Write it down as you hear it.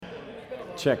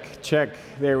Check, check.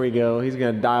 There we go. He's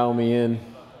going to dial me in.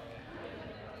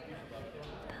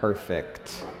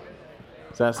 Perfect.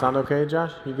 Does that sound okay,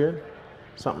 Josh? You good?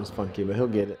 Something's funky, but he'll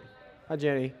get it. Hi,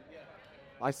 Jenny.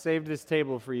 I saved this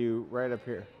table for you right up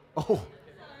here. Oh,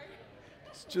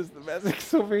 it's just the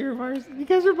Messick's over here by yourself. You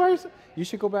guys are by yourself. You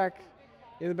should go back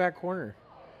in the back corner.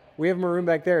 We have maroon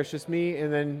back there. It's just me,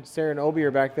 and then Sarah and Obi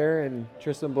are back there, and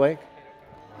Tristan Blake.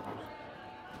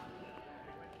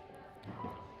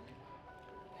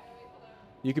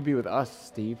 You could be with us,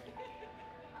 Steve.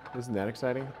 Isn't that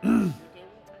exciting?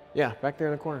 Yeah, back there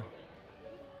in the corner.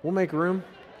 We'll make room.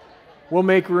 We'll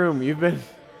make room. You've been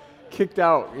kicked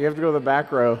out. You have to go to the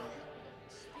back row.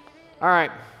 All right.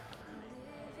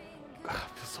 I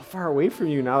feel so far away from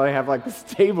you now that I have like this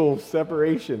table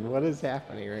separation. What is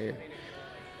happening right here?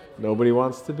 Nobody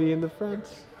wants to be in the front.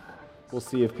 We'll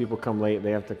see if people come late.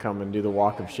 They have to come and do the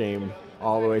walk of shame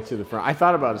all the way to the front. I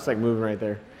thought about it. It's like moving right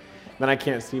there. Then I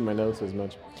can't see my notes as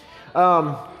much.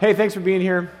 Hey, thanks for being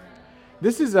here.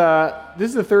 This is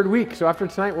the third week, so after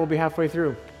tonight we'll be halfway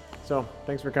through. So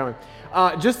thanks for coming.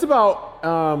 Just about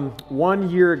 1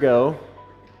 year ago,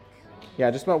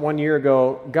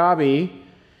 Gabi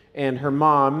and her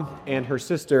mom and her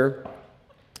sister,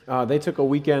 they took a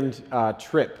weekend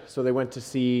trip. So they went to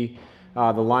see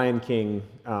The Lion King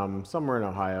somewhere in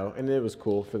Ohio, and it was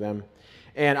cool for them.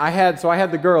 And I had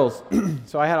the girls.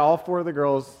 So I had all four of the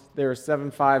girls. They were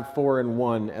 7, 5, 4, and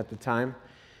 1 at the time.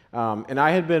 And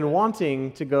I had been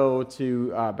wanting to go to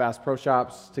Bass Pro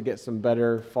Shops to get some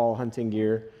better fall hunting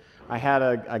gear. I had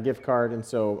a gift card, and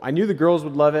so I knew the girls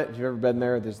would love it. If you've ever been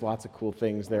there, there's lots of cool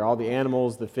things there. All the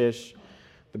animals, the fish,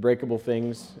 the breakable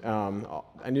things.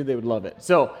 I knew they would love it.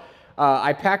 So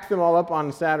I packed them all up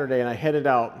on Saturday, and I headed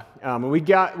out. And we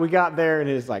got there, and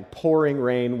it is like pouring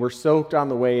rain. We're soaked on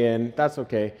the way in. That's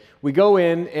okay. We go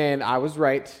in, and I was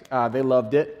right. They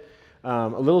loved it. A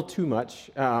little too much.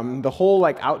 The whole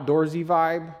like outdoorsy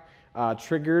vibe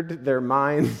triggered their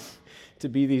minds to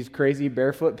be these crazy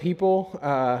barefoot people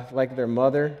like their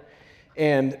mother.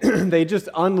 And they just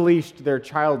unleashed their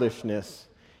childishness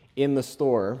in the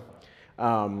store.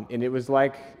 And it was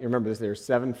like, you remember this, they were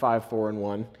 7, 5, 4,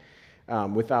 and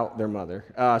 1 without their mother.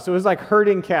 So it was like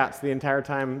herding cats the entire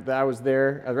time that I was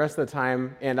there, the rest of the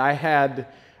time. And I had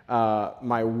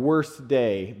my worst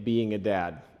day being a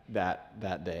dad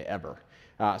that day ever.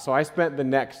 So I spent the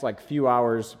next like few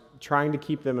hours trying to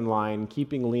keep them in line,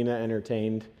 keeping Lena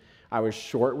entertained. I was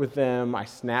short with them. I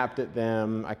snapped at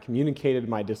them. I communicated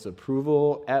my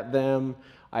disapproval at them.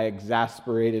 I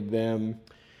exasperated them.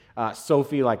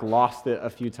 Sophie like lost it a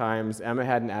few times. Emma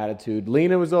had an attitude.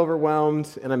 Lena was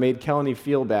overwhelmed, and I made Kelly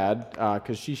feel bad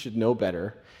because she should know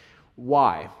better.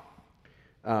 Why?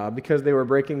 Because they were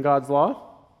breaking God's law?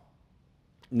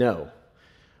 No.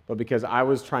 But because I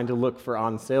was trying to look for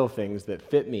on-sale things that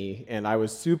fit me, and I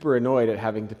was super annoyed at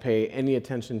having to pay any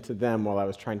attention to them while I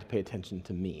was trying to pay attention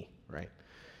to me, right?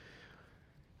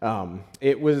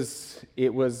 It was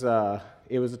a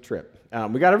trip.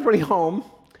 We got everybody home,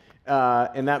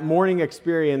 and that morning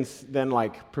experience then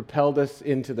like propelled us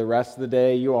into the rest of the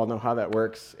day. You all know how that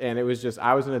works, and it was just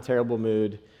I was in a terrible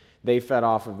mood. They fed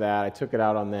off of that. I took it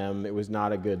out on them. It was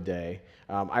not a good day.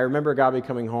 I remember Gabi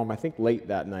coming home, I think late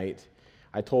that night.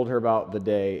 I told her about the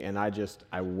day, and I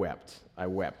wept.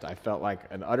 I felt like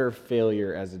an utter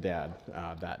failure as a dad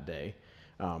that day.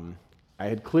 I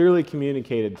had clearly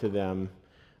communicated to them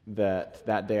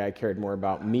that day I cared more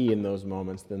about me in those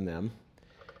moments than them,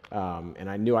 and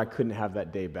I knew I couldn't have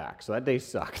that day back. So that day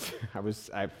sucked.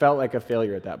 I felt like a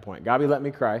failure at that point. Gabi let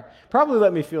me cry. Probably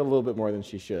let me feel a little bit more than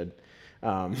she should.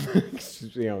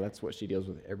 That's what she deals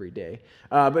with every day.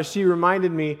 But she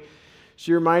reminded me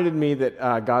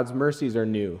that God's mercies are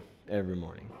new every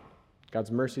morning. God's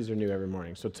mercies are new every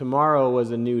morning. So tomorrow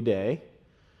was a new day.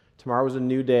 Tomorrow was a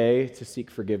new day to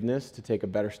seek forgiveness, to take a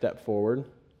better step forward,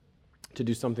 to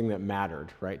do something that mattered,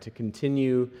 right? To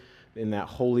continue in that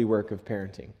holy work of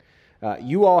parenting.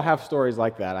 You all have stories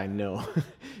like that, I know.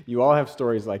 You all have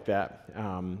stories like that.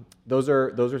 Those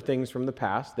are things from the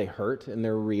past. They hurt and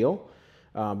they're real,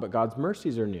 but God's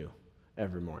mercies are new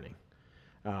every morning.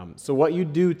 So what you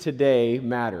do today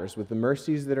matters. With the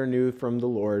mercies that are new from the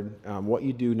Lord, what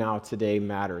you do now today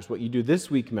matters. What you do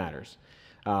this week matters.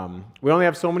 We only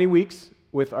have so many weeks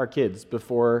with our kids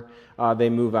before they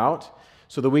move out.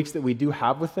 So the weeks that we do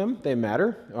have with them, they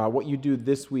matter. What you do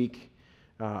this week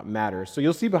matters. So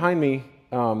you'll see behind me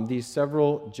these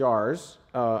several jars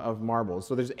of marbles.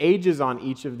 So there's ages on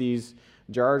each of these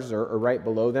jars or right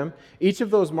below them. Each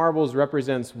of those marbles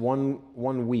represents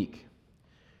one week.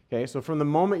 Okay, so from the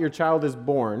moment your child is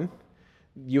born,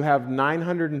 you have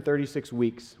 936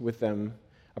 weeks with them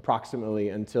approximately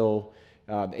until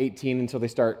 18 until they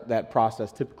start that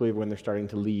process, typically when they're starting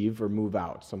to leave or move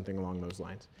out, something along those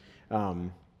lines.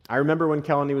 I remember when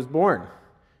Kelly was born.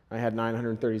 I had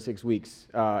 936 weeks.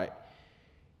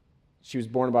 She was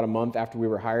born about a month after we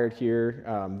were hired here.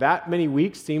 That many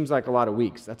weeks seems like a lot of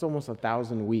weeks. That's almost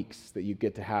 1,000 weeks that you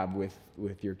get to have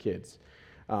with your kids.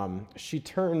 She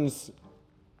turns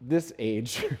this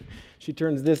age. She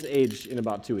turns this age in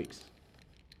about 2 weeks.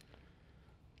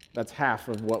 That's half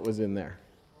of what was in there.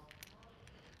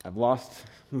 I've lost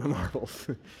my marbles.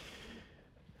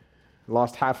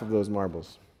 Lost half of those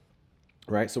marbles.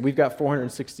 Right? So we've got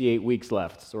 468 weeks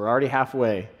left. So we're already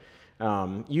halfway.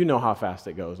 You know how fast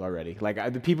it goes already.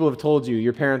 Like the people have told you,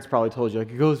 your parents probably told you,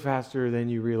 like it goes faster than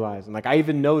you realize. And like I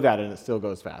even know that, and it still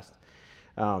goes fast.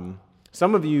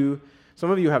 Some of you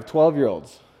have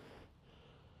 12-year-olds,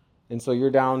 and so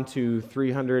you're down to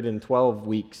 312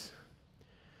 weeks.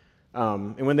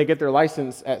 And when they get their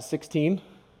license at 16,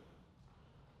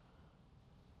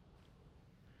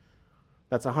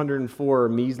 that's 104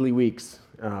 measly weeks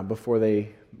before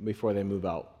they move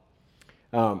out.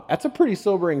 That's a pretty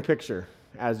sobering picture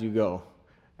as you go.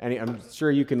 And I'm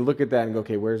sure you can look at that and go,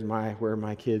 okay, where are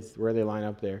my kids? Where they line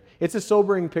up there? It's a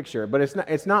sobering picture, but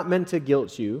it's not meant to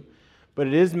guilt you, but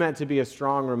it is meant to be a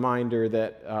strong reminder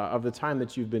that of the time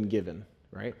that you've been given,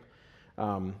 right?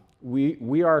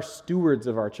 We are stewards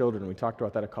of our children. We talked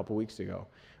about that a couple weeks ago.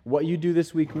 What you do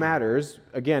this week matters,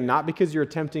 again, not because you're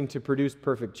attempting to produce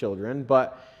perfect children,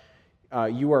 but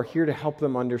you are here to help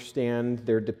them understand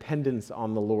their dependence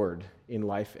on the Lord in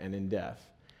life and in death,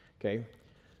 okay?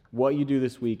 What you do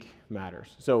this week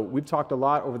matters. So we've talked a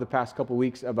lot over the past couple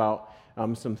weeks about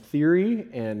some theory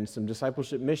and some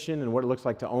discipleship mission and what it looks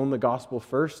like to own the gospel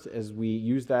first as we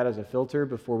use that as a filter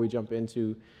before we jump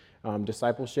into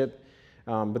discipleship.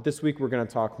 But this week we're going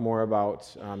to talk more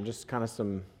about just kind of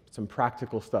some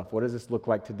practical stuff. What does this look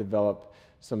like to develop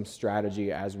some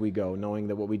strategy as we go, knowing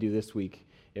that what we do this week,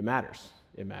 it matters.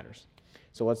 It matters.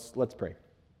 So let's pray.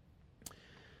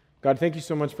 God, thank you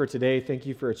so much for today. Thank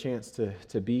you for a chance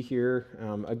to be here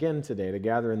again today, to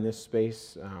gather in this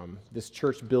space, this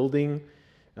church building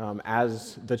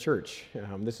as the church.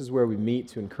 This is where we meet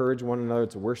to encourage one another,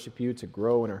 to worship you, to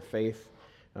grow in our faith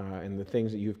and the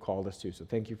things that you've called us to. So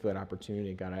thank you for that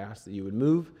opportunity. God, I ask that you would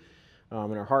move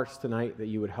in our hearts tonight, that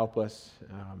you would help us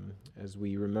as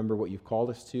we remember what you've called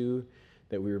us to,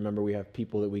 that we remember we have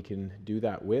people that we can do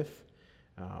that with,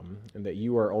 and that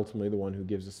you are ultimately the one who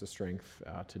gives us the strength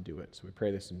to do it. So we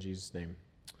pray this in Jesus' name.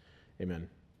 Amen.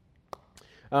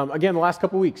 Again, the last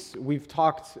couple weeks, we've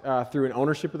talked through an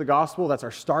ownership of the gospel. That's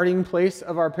our starting place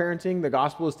of our parenting. The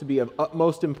gospel is to be of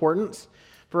utmost importance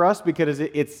for us because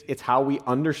it's how we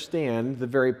understand the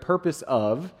very purpose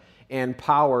of and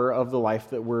power of the life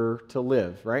that we're to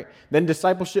live, right? Then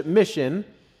discipleship mission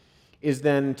is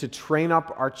then to train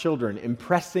up our children,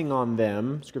 impressing on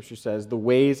them, Scripture says, the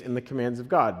ways and the commands of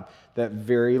God, that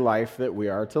very life that we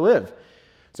are to live.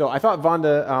 So I thought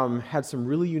Vonda had some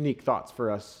really unique thoughts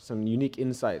for us, some unique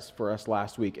insights for us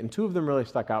last week, and two of them really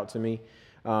stuck out to me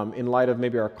in light of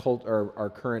maybe our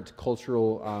current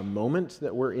cultural moment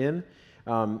that we're in.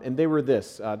 And they were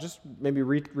this, just maybe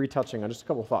retouching on just a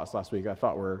couple thoughts last week I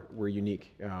thought were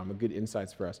unique, good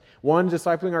insights for us. One,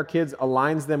 discipling our kids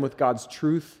aligns them with God's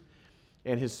truth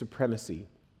and his supremacy.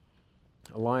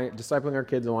 Discipling our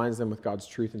kids aligns them with God's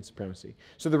truth and supremacy.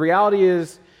 So the reality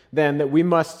is then that we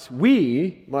must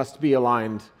be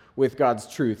aligned with God's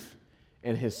truth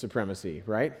and his supremacy,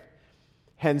 right?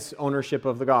 Hence ownership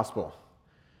of the gospel.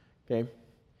 Okay?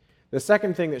 The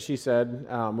second thing that she said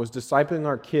was discipling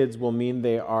our kids will mean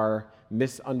they are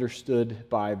misunderstood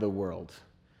by the world.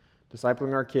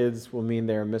 Discipling our kids will mean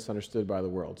they are misunderstood by the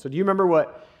world. So do you remember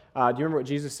what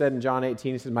Jesus said in John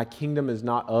 18? He said, "My kingdom is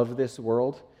not of this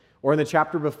world." Or in the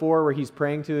chapter before where he's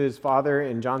praying to his Father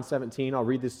in John 17, I'll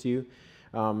read this to you.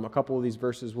 A couple of these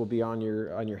verses will be on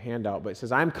your handout, but it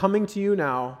says, "I am coming to you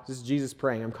now." This is Jesus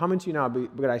praying. "I'm coming to you now,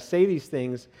 but I say these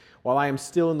things while I am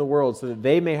still in the world, so that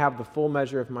they may have the full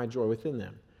measure of my joy within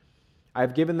them. I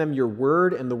have given them your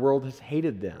word, and the world has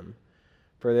hated them,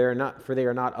 for they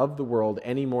are not of the world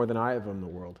any more than I am of the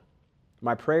world.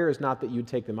 My prayer is not that you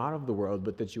take them out of the world,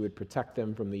 but that you would protect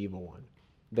them from the evil one.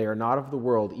 They are not of the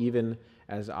world, even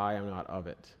as I am not of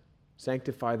it.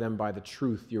 Sanctify them by the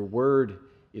truth. Your word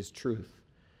is truth.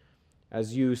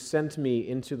 As you sent me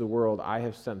into the world, I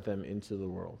have sent them into the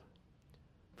world.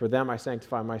 For them I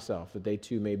sanctify myself, that they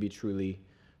too may be truly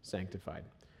sanctified."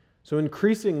 So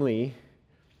increasingly,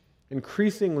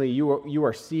 you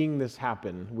are seeing this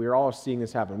happen. We are all seeing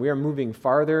this happen. We are moving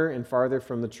farther and farther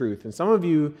from the truth. And some of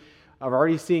you of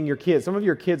already seeing your kids. Some of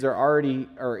your kids are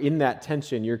in that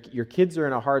tension. Your kids are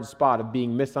in a hard spot of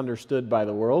being misunderstood by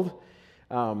the world,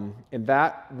 and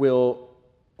that will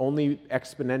only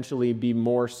exponentially be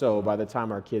more so by the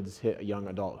time our kids hit young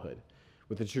adulthood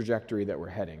with the trajectory that we're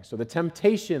heading. So the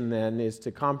temptation then is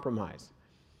to compromise.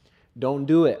 Don't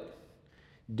do it.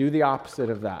 Do the opposite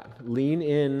of that. Lean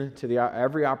in to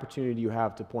every opportunity you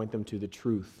have to point them to the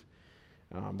truth,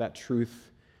 that truth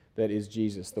that is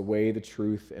Jesus, the way, the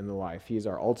truth, and the life. He is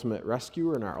our ultimate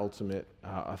rescuer and our ultimate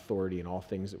authority in all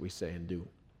things that we say and do.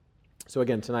 So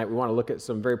again, tonight we want to look at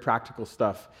some very practical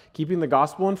stuff. Keeping the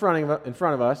gospel in front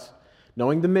of us,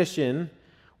 knowing the mission,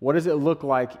 what does it look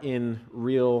like in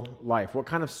real life? What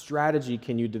kind of strategy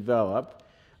can you develop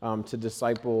to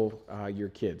disciple your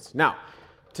kids? Now,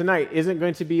 tonight isn't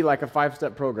going to be like a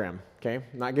 5-step program, okay?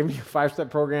 I'm not giving you a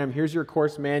 5-step program. Here's your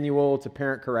course manual to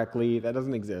parent correctly. That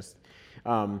doesn't exist.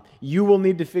 You will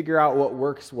need to figure out what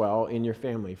works well in your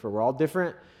family, for we're all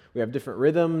different. We have different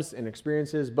rhythms and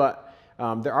experiences, but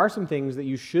there are some things that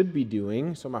you should be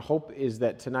doing. So my hope is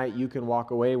that tonight you can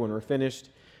walk away when we're finished,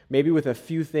 maybe with a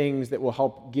few things that will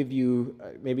help give you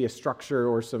maybe a structure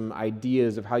or some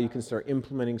ideas of how you can start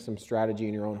implementing some strategy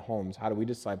in your own homes. How do we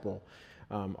disciple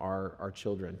our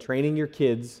children? Training your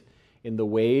kids in the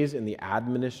ways and the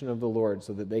admonition of the Lord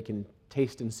so that they can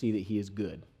taste and see that He is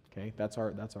good. Okay, that's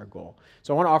our goal.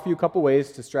 So I want to offer you a couple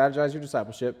ways to strategize your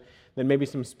discipleship, then maybe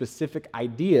some specific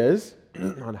ideas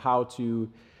on how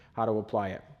to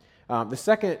apply it. The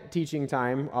second teaching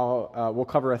time, we'll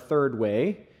cover a third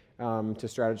way to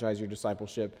strategize your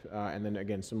discipleship, and then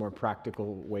again some more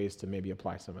practical ways to maybe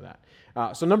apply some of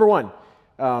that. So number one,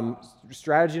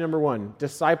 strategy number one: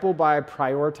 disciple by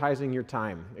prioritizing your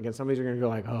time. Again, some of these are going to go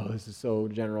like, "Oh, this is so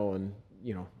general," and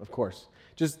of course.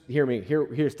 Just hear me.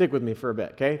 Here, stick with me for a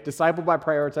bit, okay? Disciple by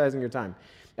prioritizing your time.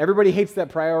 Everybody hates that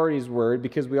priorities word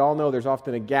because we all know there's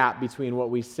often a gap between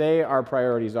what we say our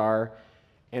priorities are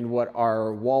and what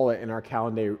our wallet and our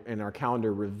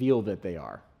calendar reveal that they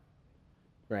are,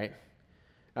 right?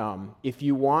 If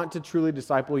you want to truly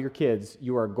disciple your kids,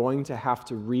 you are going to have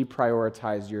to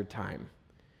reprioritize your time,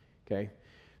 okay?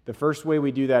 The first way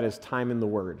we do that is time in the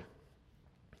Word.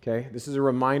 Okay, this is a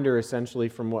reminder essentially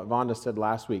from what Vonda said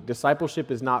last week. Discipleship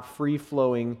is not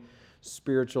free-flowing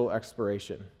spiritual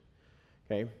exploration.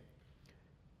 Okay,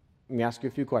 let me ask you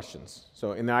a few questions.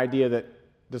 So in the idea that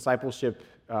discipleship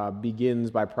begins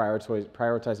by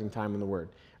prioritizing time in the Word.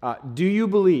 Do you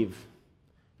believe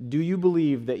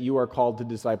that you are called to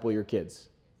disciple your kids?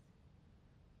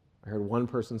 I heard one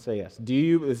person say yes.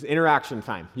 This is interaction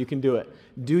time. You can do it.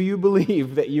 Do you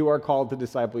believe that you are called to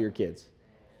disciple your kids?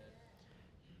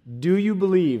 Do you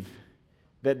believe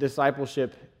that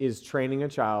discipleship is training a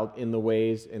child in the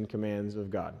ways and commands of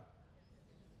God?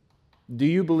 Do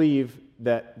you believe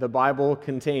that the Bible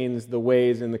contains the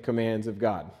ways and the commands of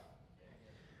God?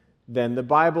 Then the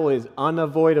Bible is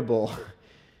unavoidable.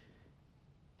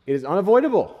 It is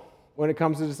unavoidable when it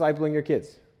comes to discipling your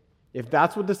kids. If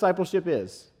that's what discipleship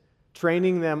is,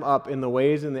 training them up in the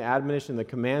ways and the admonition, the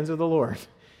commands of the Lord,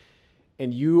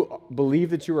 and you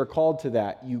believe that you are called to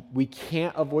that, we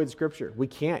can't avoid Scripture. We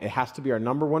can't. It has to be our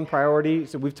number one priority.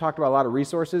 So we've talked about a lot of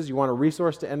resources. You want a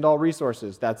resource to end all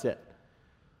resources. That's it.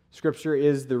 Scripture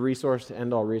is the resource to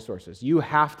end all resources. You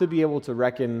have to be able to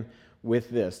reckon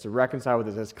with this, to reconcile with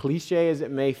this. As cliche as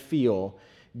it may feel,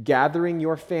 gathering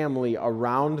your family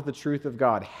around the truth of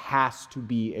God has to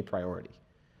be a priority.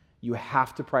 You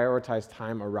have to prioritize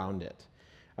time around it.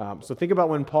 So think about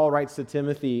when Paul writes to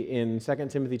Timothy in 2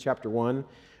 Timothy chapter 1.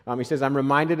 He says, I'm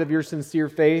reminded of your sincere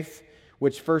faith,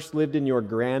 which first lived in your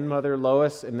grandmother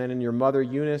Lois and then in your mother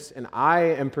Eunice, and I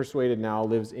am persuaded now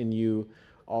lives in you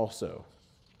also.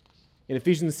 In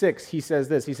Ephesians 6, he says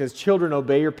this. He says, children,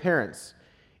 obey your parents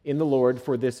in the Lord,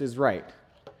 for this is right.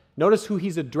 Notice who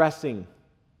he's addressing.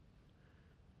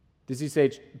 Does he say,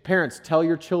 parents, tell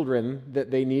your children that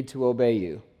they need to obey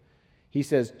you? He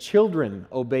says, children,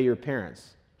 obey your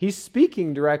parents. He's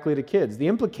speaking directly to kids. The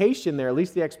implication there, at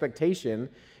least the expectation,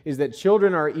 is that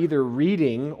children are either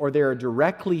reading or they are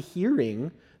directly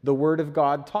hearing the Word of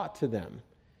God taught to them.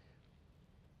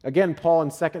 Again, Paul in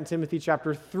 2 Timothy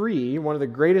chapter 3, one of the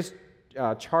greatest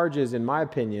charges, in my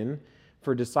opinion,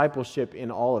 for discipleship in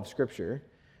all of Scripture.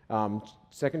 2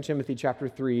 Timothy chapter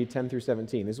 3, 10 through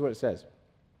 17. This is what it says.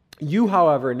 You,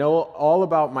 however, know all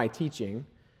about my teaching,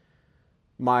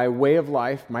 my way of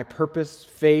life, my purpose,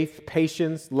 faith,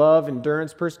 patience, love,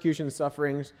 endurance, persecution,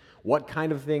 sufferings, what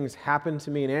kind of things happened to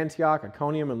me in Antioch,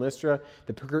 Iconium, and Lystra,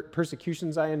 the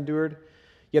persecutions I endured.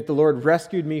 Yet the Lord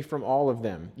rescued me from all of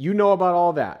them. You know about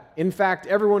all that. In fact,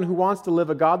 everyone who wants to live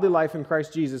a godly life in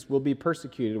Christ Jesus will be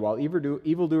persecuted, while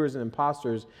evildoers and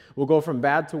impostors will go from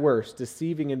bad to worse,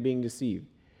 deceiving and being deceived.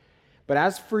 But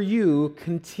as for you,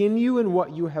 continue in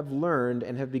what you have learned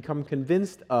and have become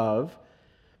convinced of,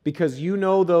 because you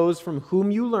know those from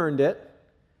whom you learned it,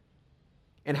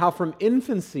 and how from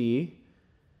infancy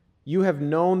you have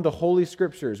known the Holy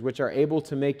Scriptures, which are able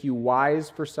to make you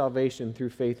wise for salvation through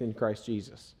faith in Christ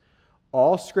Jesus.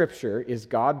 All Scripture is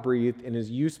God-breathed and is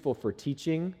useful for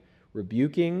teaching,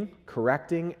 rebuking,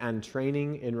 correcting, and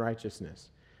training in righteousness,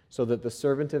 so that the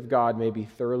servant of God may be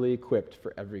thoroughly equipped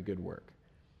for every good work.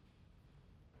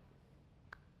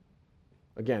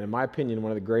 Again, in my opinion,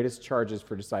 one of the greatest charges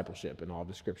for discipleship in all of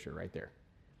the Scripture right there.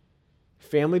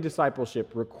 Family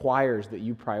discipleship requires that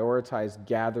you prioritize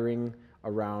gathering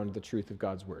around the truth of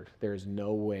God's Word. There is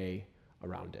no way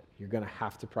around it. You're going to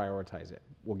have to prioritize it.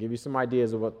 We'll give you some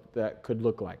ideas of what that could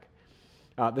look like.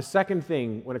 The second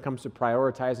thing when it comes to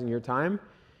prioritizing your time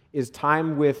is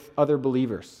time with other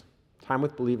believers. Time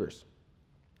with believers.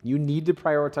 You need to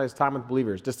prioritize time with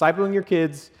believers. Discipling your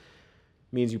kids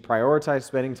means you prioritize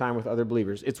spending time with other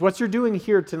believers. It's what you're doing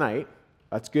here tonight.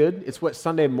 That's good. It's what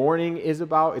Sunday morning is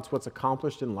about. It's what's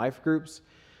accomplished in life groups.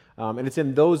 And it's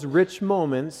in those rich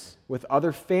moments with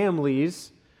other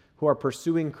families who are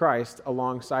pursuing Christ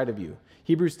alongside of you.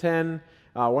 Hebrews 10,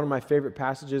 one of my favorite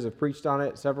passages, I've preached on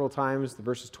it several times, the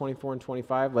verses 24 and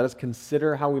 25. Let us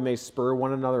consider how we may spur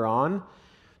one another on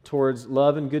towards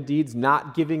love and good deeds,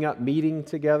 not giving up meeting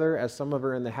together as some of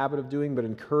are in the habit of doing, but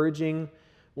encouraging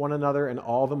one another, and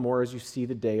all the more as you see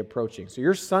the day approaching. So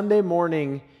your Sunday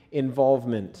morning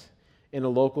involvement in a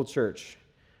local church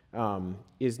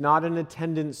is not an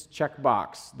attendance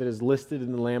checkbox that is listed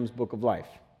in the Lamb's Book of Life.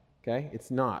 Okay?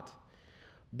 It's not.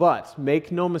 But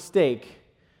make no mistake,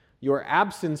 your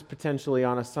absence potentially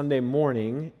on a Sunday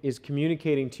morning is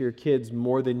communicating to your kids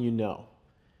more than you know.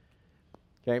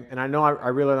 Okay? And I know I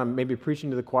realize I'm maybe preaching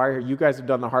to the choir here. You guys have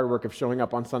done the hard work of showing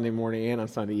up on Sunday morning and on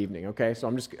Sunday evening. Okay?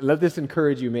 So let this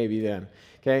encourage you maybe then.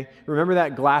 Okay? Remember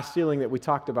that glass ceiling that we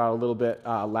talked about a little bit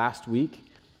last week?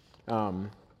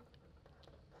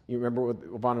 You remember what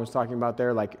Yvonne was talking about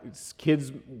there? Like,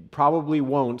 kids probably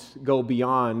won't go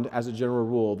beyond, as a general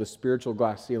rule, the spiritual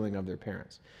glass ceiling of their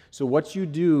parents. So what you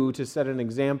do to set an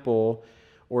example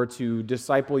or to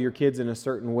disciple your kids in a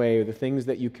certain way, or the things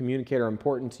that you communicate are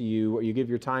important to you, or you give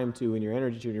your time to and your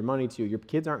energy to and your money to, your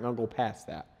kids aren't going to go past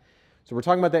that. So we're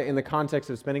talking about that in the context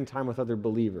of spending time with other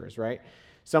believers, right?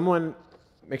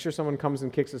 Make sure someone comes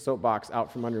and kicks the soapbox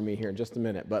out from under me here in just a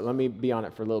minute, but let me be on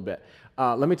it for a little bit.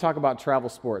 Let me talk about travel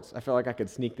sports. I feel like I could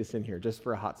sneak this in here just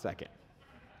for a hot second.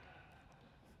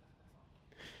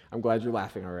 I'm glad you're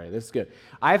laughing already. This is good.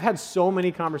 I've had so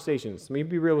many conversations. Let me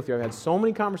be real with you. I've had so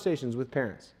many conversations with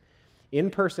parents, in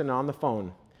person, on the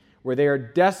phone, where they are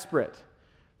desperate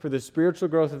for the spiritual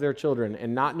growth of their children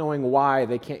and not knowing why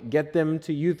they can't get them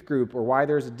to youth group or why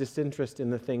there's a disinterest in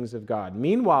the things of God.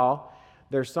 Meanwhile,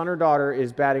 their son or daughter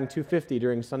is batting .250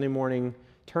 during Sunday morning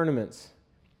tournaments,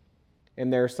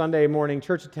 and their Sunday morning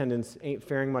church attendance ain't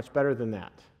faring much better than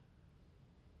that.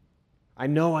 I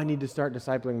know I need to start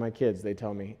discipling my kids, they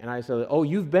tell me. And I say, oh,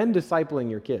 you've been discipling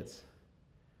your kids.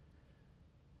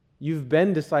 You've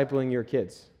been discipling your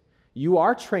kids. You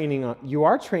are training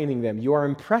them. You are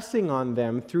impressing on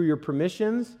them through your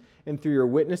permissions and through your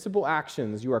witnessable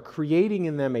actions. You are creating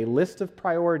in them a list of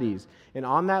priorities. And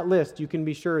on that list, you can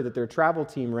be sure that their travel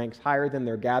team ranks higher than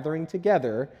their gathering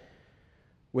together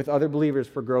with other believers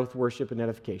for growth, worship, and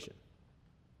edification.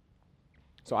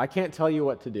 So I can't tell you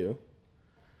what to do,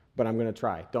 but I'm going to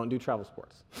try. Don't do travel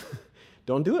sports.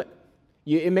 Don't do it.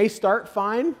 It may start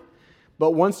fine,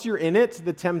 but once you're in it,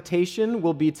 the temptation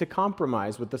will be to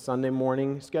compromise with the Sunday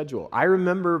morning schedule. I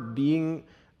remember being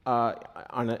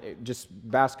on just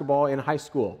basketball in high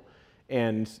school,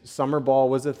 and summer ball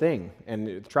was a thing,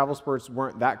 and travel sports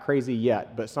weren't that crazy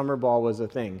yet, but summer ball was a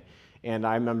thing. And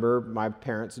I remember my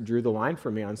parents drew the line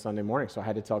for me on Sunday morning, so I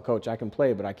had to tell Coach, I can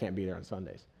play, but I can't be there on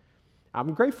Sundays.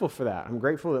 I'm grateful for that. I'm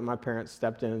grateful that my parents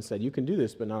stepped in and said, you can do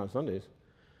this, but not on Sundays.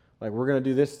 Like, we're going to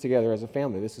do this together as a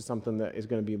family. This is something that is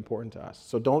going to be important to us.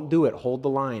 So don't do it. Hold the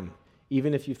line,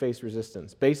 even if you face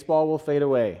resistance. Baseball will fade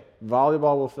away.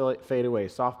 Volleyball will fade away.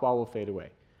 Softball will fade away.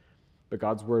 But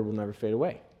God's word will never fade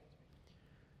away.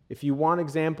 If you want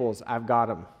examples, I've got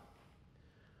them.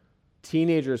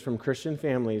 Teenagers from Christian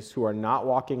families who are not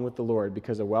walking with the Lord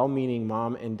because a well-meaning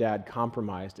mom and dad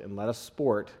compromised and let a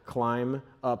sport climb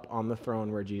up on the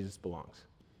throne where Jesus belongs.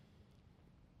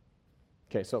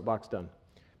 Okay, soapbox done.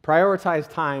 Prioritize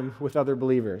time with other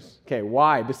believers. Okay,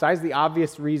 why? Besides the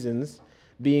obvious reasons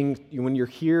when you're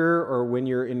here or when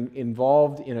you're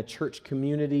involved in a church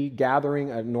community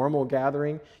gathering, a normal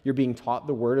gathering, you're being taught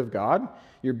the Word of God.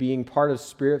 You're being part of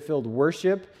Spirit-filled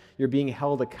worship. You're being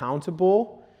held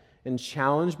accountable and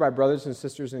challenged by brothers and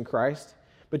sisters in Christ.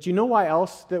 But you know why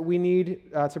else that we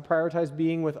need to prioritize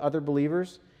being with other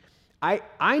believers?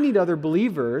 I need other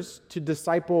believers to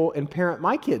disciple and parent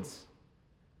my kids.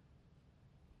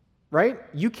 Right?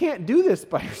 You can't do this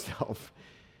by yourself.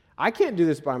 I can't do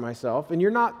this by myself, and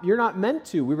you're not meant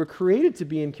to. We were created to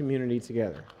be in community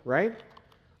together, right?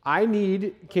 I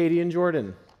need Katie and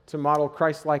Jordan to model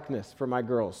Christ-likeness for my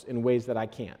girls in ways that I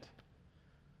can't.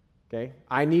 Okay?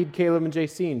 I need Caleb and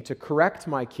Jacine to correct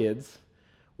my kids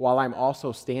while I'm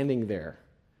also standing there.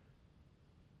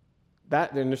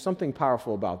 And there's something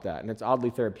powerful about that, and it's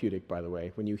oddly therapeutic, by the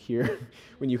way, when you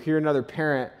hear another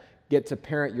parent get to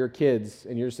parent your kids,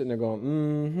 and you're sitting there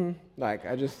going, like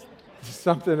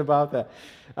something about that.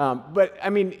 But I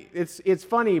mean, it's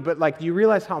funny, but like, do you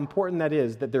realize how important that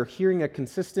is, that they're hearing a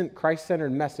consistent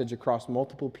Christ-centered message across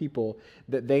multiple people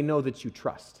that they know that you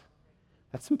trust?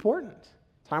 That's important.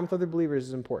 Time with other believers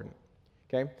is important.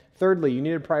 Okay? Thirdly, you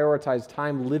need to prioritize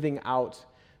time living out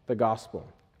the gospel.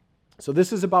 So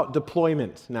this is about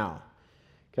deployment now.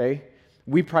 Okay?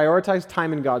 We prioritize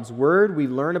time in God's Word, we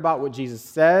learn about what Jesus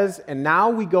says, and now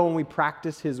we go and we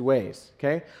practice His ways,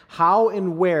 okay? How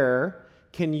and where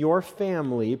can your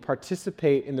family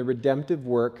participate in the redemptive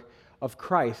work of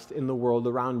Christ in the world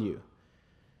around you?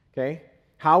 Okay?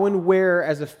 How and where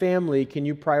as a family can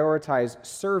you prioritize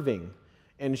serving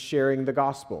and sharing the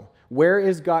gospel? Where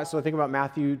is God? So think about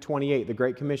Matthew 28, the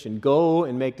Great Commission. Go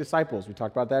and make disciples. We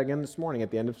talked about that again this morning at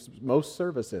the end of most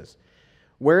services.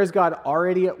 Where is God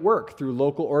already at work through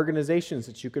local organizations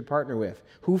that you could partner with?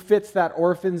 Who fits that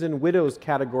orphans and widows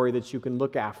category that you can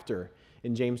look after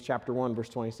in James chapter 1, verse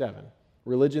 27?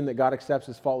 Religion that God accepts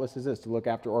as faultless as this, to look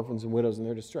after orphans and widows in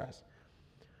their distress.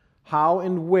 How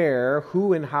and where,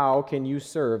 who and how can you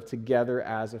serve together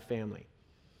as a family?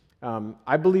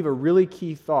 I believe a really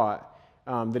key thought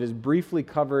that is briefly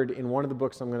covered in one of the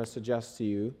books I'm going to suggest to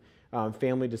you,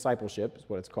 Family Discipleship is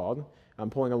what it's called. I'm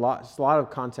pulling a lot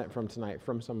of content from tonight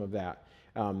from some of that.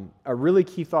 A really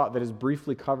key thought that is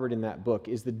briefly covered in that book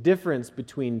is the difference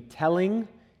between telling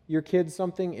your kids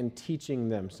something and teaching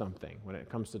them something when it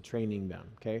comes to training them,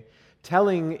 okay?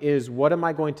 Telling is, what am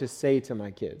I going to say to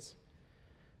my kids?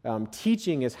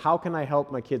 Teaching is, how can I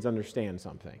help my kids understand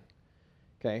something,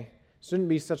 okay? Shouldn't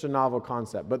be such a novel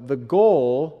concept, but the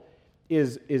goal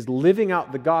is living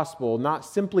out the gospel, not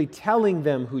simply telling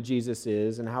them who Jesus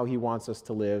is and how He wants us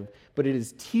to live, but it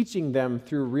is teaching them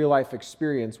through real-life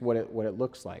experience what it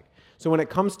looks like. So when it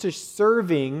comes to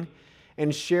serving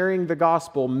and sharing the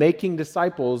gospel, making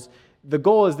disciples, the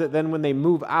goal is that then when they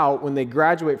move out, when they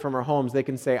graduate from our homes, they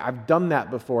can say, I've done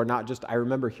that before, not just I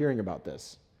remember hearing about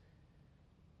this.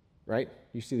 Right?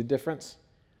 You see the difference?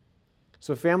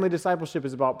 So family discipleship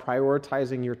is about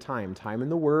prioritizing your time in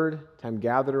the Word, time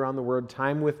gathered around the Word,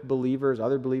 time with believers,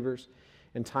 other believers,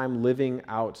 and time living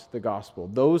out the gospel.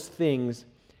 Those things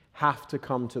have to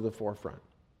come to the forefront.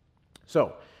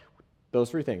 So, those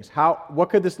three things.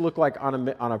 What could this look like on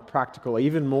a practical,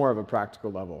 even more of a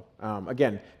practical level?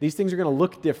 Again, these things are going to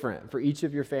look different for each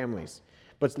of your families,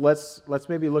 but let's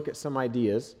maybe look at some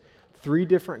ideas. 3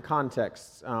 different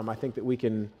contexts, I think that we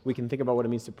can think about what it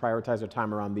means to prioritize our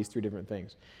time around these 3 different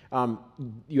things.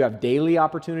 You have daily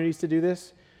opportunities to do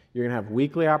this, you're going to have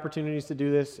weekly opportunities to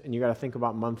do this, and you got to think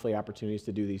about monthly opportunities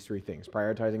to do these 3 things: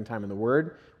 prioritizing time in the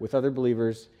Word, with other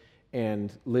believers,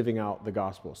 and living out the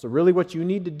gospel. So really what you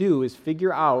need to do is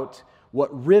figure out what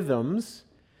rhythms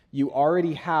you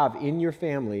already have in your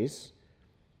families,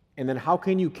 and then how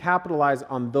can you capitalize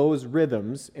on those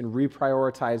rhythms and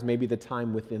reprioritize maybe the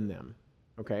time within them,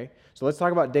 okay? So let's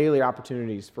talk about daily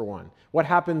opportunities for one. What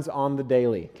happens on the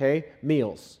daily, okay?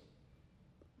 Meals.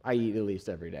 I eat at least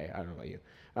every day. I don't know about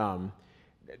you.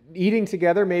 Eating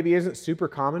together maybe isn't super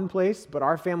commonplace, but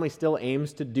our family still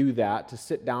aims to do that, to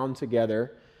sit down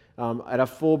together at a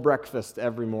full breakfast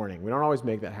every morning. We don't always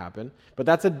make that happen, but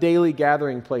that's a daily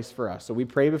gathering place for us. So we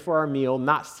pray before our meal,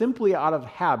 not simply out of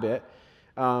habit,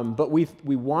 but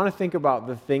we want to think about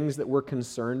the things that we're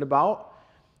concerned about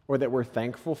or that we're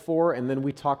thankful for, and then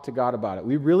we talk to God about it.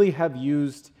 We really have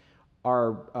used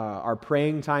our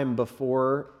praying time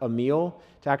before a meal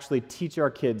to actually teach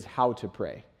our kids how to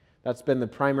pray. That's been the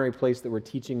primary place that we're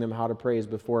teaching them how to pray, is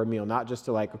before a meal, not just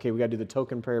to like, okay, we got to do the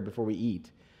token prayer before we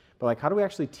eat, but like, how do we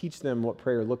actually teach them what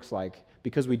prayer looks like?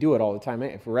 Because we do it all the time.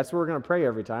 If that's what we're going to pray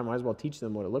every time, might as well teach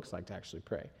them what it looks like to actually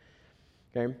pray.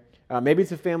 Okay? Maybe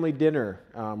it's a family dinner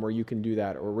where you can do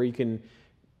that, or where you can,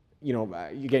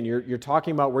 again, you're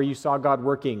talking about where you saw God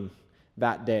working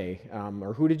that day?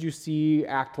 Or who did you see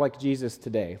act like Jesus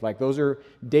today? Like those are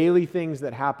daily things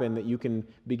that happen that you can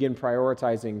begin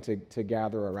prioritizing to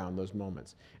gather around those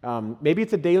moments. Maybe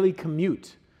it's a daily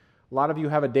commute. A lot of you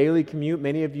have a daily commute.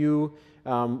 Many of you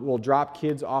will drop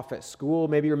kids off at school.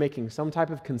 Maybe you're making some type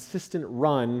of consistent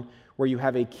run where you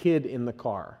have a kid in the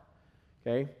car.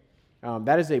 Okay?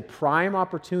 That is a prime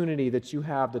opportunity that you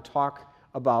have to talk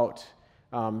about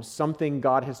something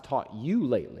God has taught you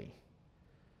lately.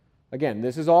 Again,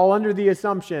 this is all under the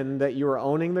assumption that you are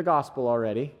owning the gospel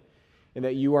already and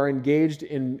that you are engaged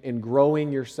in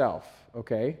growing yourself,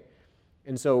 okay?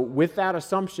 And so with that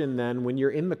assumption then, when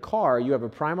you're in the car, you have a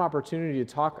prime opportunity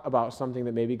to talk about something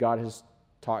that maybe God has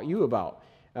taught you about.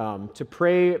 To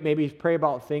pray, maybe pray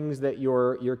about things that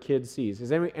your kid sees.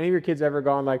 Has any of your kids ever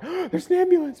gone like, oh, there's an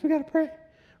ambulance, we got to pray?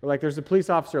 Or like, there's a police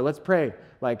officer, let's pray.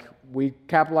 Like, we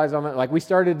capitalize on that. Like, we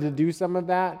started to do some of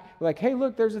that. We're like, hey,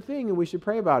 look, there's a thing, and we should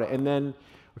pray about it. And then,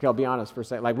 okay, I'll be honest for a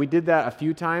second. Like, we did that a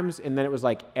few times, and then it was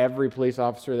like every police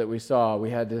officer that we saw,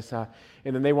 we had this, and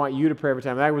then they want you to pray every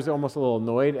time. And I was almost a little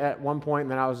annoyed at one point,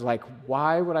 and then I was like,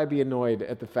 why would I be annoyed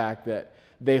at the fact that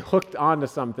they hooked onto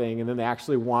something, and then they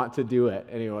actually want to do it?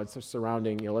 And, it's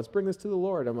surrounding, let's bring this to the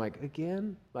Lord. I'm like,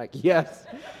 again? Like, yes.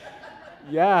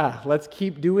 Yeah, let's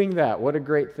keep doing that. What a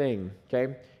great thing,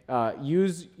 okay?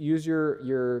 Use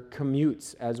your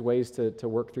commutes as ways to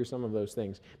work through some of those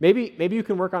things. Maybe you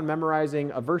can work on memorizing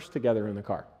a verse together in the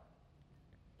car.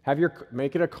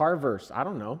 Make it a car verse. I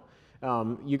don't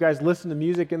know. You guys listen to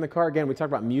music in the car. Again, we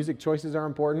talked about music choices are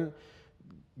important.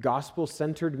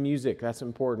 Gospel-centered music, that's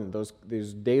important. Those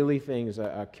daily things,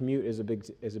 a commute is a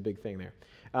big thing there.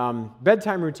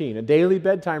 Bedtime routine, a daily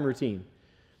bedtime routine.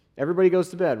 Everybody goes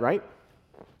to bed, right?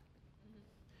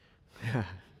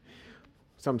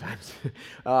 Sometimes.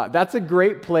 That's a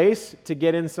great place to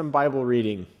get in some Bible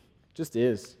reading. Just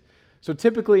is. So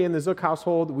typically in the Zook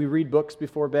household, we read books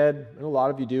before bed, and a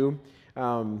lot of you do.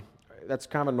 That's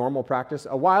kind of a normal practice.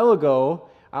 A while ago,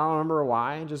 I don't remember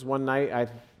why, just one night,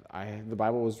 the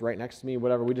Bible was right next to me,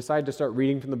 whatever. We decided to start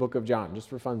reading from the book of John, just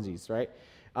for funsies, right?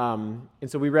 And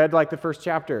so we read like the first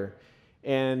chapter,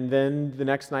 and then the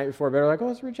next night before bed, we're like, oh,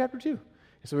 let's read chapter 2.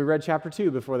 So we read chapter 2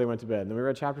 before they went to bed, and then we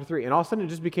read chapter 3. And all of a sudden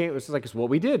it was like, it's what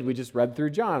we did. We just read through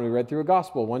John. We read through a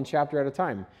gospel, one chapter at a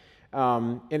time.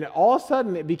 And all of a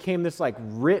sudden it became this like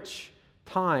rich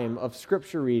time of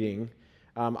scripture reading.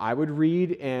 I would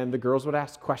read, and the girls would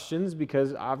ask questions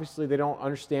because obviously they don't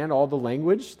understand all the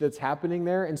language that's happening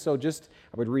there. And so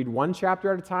I would read one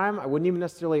chapter at a time. I wouldn't even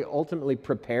necessarily ultimately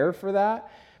prepare for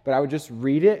that, but I would just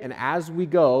read it. And as we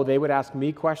go, they would ask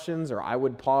me questions, or I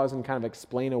would pause and kind of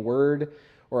explain a word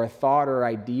or a thought or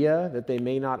idea that they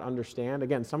may not understand.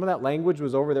 Again, some of that language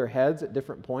was over their heads at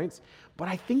different points, but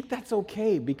I think that's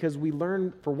okay because we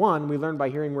learn by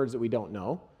hearing words that we don't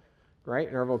know, right,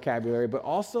 in our vocabulary, but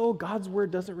also God's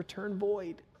word doesn't return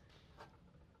void.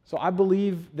 So I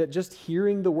believe that just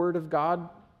hearing the word of God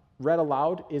read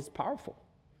aloud is powerful.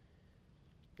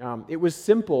 It was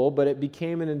simple, but it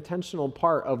became an intentional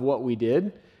part of what we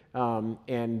did.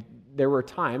 And there were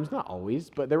times, not always,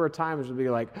 but there were times where they'd be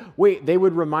like, wait, they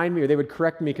would remind me or they would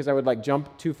correct me because I would like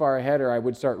jump too far ahead, or I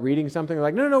would start reading something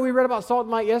like, no, we read about salt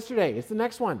and light yesterday. It's the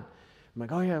next one. I'm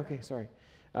like, oh yeah, okay, sorry.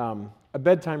 A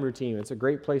bedtime routine. It's a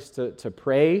great place to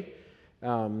pray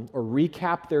or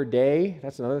recap their day.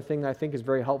 That's another thing that I think is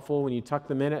very helpful when you tuck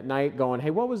them in at night going,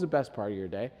 hey, what was the best part of your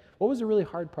day? What was the really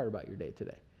hard part about your day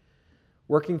today?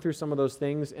 Working through some of those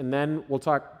things, and then we'll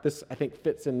talk, this I think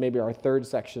fits in maybe our third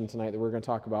section tonight that we're going to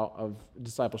talk about of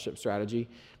discipleship strategy.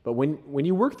 But when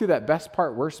you work through that best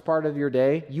part, worst part of your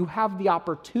day, you have the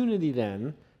opportunity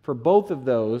then for both of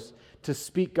those to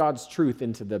speak God's truth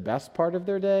into the best part of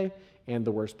their day and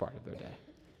the worst part of their day.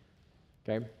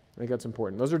 Okay? I think that's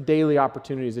important. Those are daily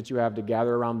opportunities that you have to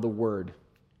gather around the Word.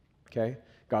 Okay?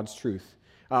 God's truth.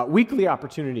 Weekly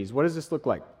opportunities. What does this look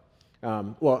like?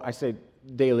 Well, I say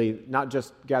daily, not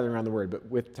just gathering around the Word, but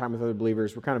with time with other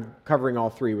believers. We're kind of covering all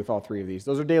three with all three of these.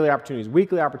 Those are daily opportunities.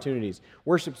 Weekly opportunities.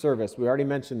 Worship service. We already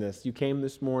mentioned this. You came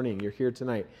this morning. You're here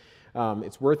tonight.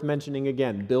 It's worth mentioning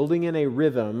again. Building in a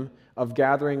rhythm of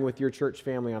gathering with your church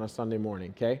family on a Sunday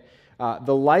morning, okay?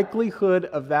 The likelihood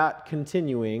of that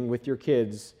continuing with your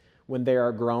kids when they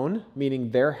are grown, meaning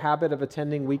their habit of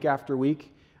attending week after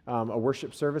week, a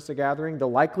worship service, a gathering, the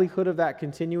likelihood of that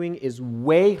continuing is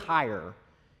way higher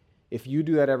if you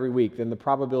do that every week than the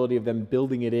probability of them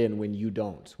building it in when you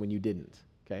didn't,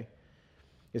 okay?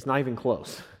 It's not even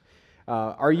close.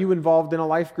 Are you involved in a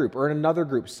life group or in another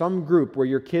group, some group where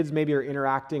your kids maybe are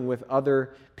interacting with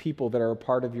other people that are a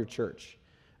part of your church?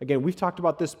 Again, we've talked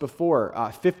about this before.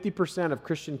 50% of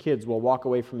Christian kids will walk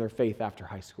away from their faith after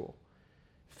high school.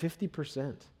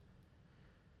 50%.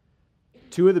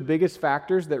 Two of the biggest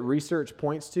factors that research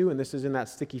points to, and this is in that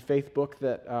Sticky Faith book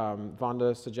that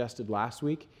Vonda suggested last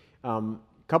week, a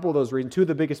couple of those reasons, two of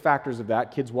the biggest factors of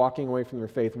that, kids walking away from their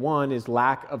faith. One is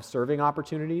lack of serving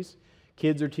opportunities.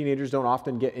 Kids or teenagers don't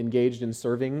often get engaged in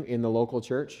serving in the local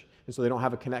church, and so they don't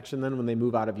have a connection then when they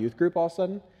move out of youth group all of a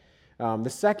sudden. The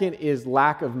second is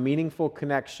lack of meaningful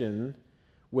connection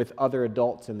with other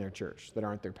adults in their church that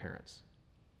aren't their parents.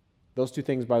 Those two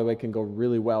things, by the way, can go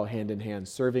really well hand in hand.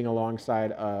 Serving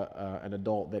alongside an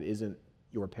adult that isn't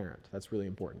your parent. That's really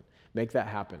important. Make that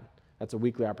happen. That's a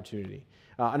weekly opportunity.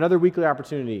 Another weekly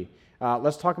opportunity.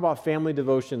 Let's talk about family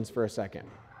devotions for a second.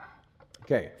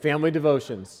 Okay, family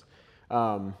devotions.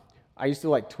 I used to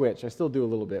like Twitch. I still do a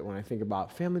little bit when I think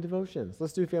about family devotions.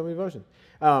 Let's do family devotion.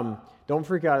 Don't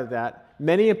freak out at that.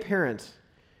 Many a parent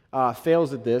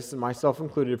fails at this, and myself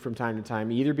included from time to time,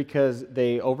 either because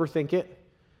they overthink it,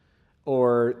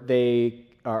 or they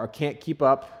can't keep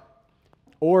up,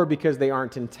 or because they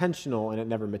aren't intentional and it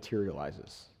never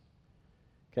materializes.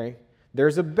 Okay?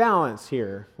 There's a balance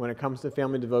here when it comes to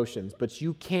family devotions, but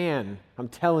you can, I'm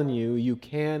telling you, you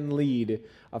can lead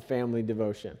a family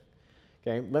devotion.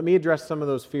 Okay? Let me address some of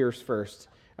those fears first.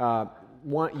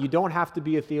 One, you don't have to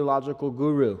be a theological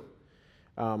guru.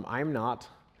 I'm not.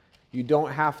 You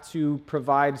don't have to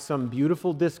provide some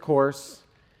beautiful discourse,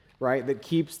 right, that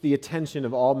keeps the attention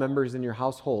of all members in your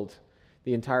household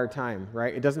the entire time,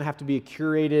 right? It doesn't have to be a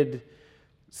curated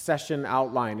session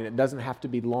outline, and it doesn't have to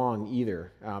be long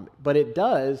either. But it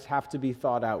does have to be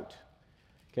thought out,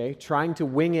 okay? Trying to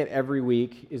wing it every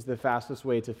week is the fastest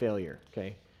way to failure,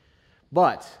 okay?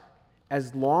 But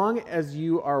as long as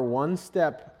you are one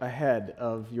step ahead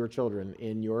of your children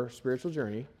in your spiritual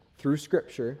journey through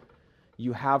Scripture,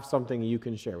 you have something you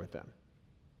can share with them.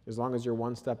 As long as you're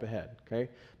one step ahead, okay?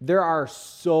 There are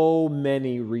so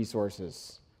many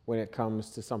resources when it comes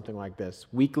to something like this.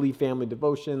 Weekly family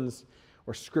devotions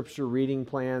or scripture reading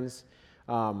plans.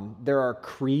 There are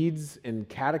creeds and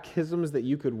catechisms that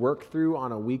you could work through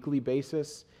on a weekly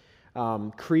basis.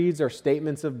 Creeds are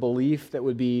statements of belief that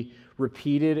would be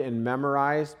repeated and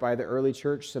memorized by the early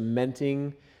church,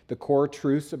 cementing the core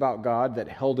truths about God that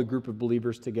held a group of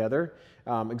believers together.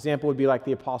 Example would be like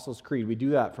the Apostles' Creed. We do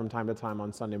that from time to time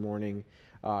on Sunday morning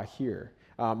here.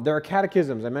 There are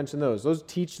catechisms. I mentioned those. Those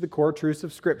teach the core truths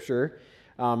of Scripture,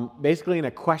 basically in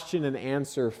a question and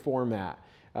answer format.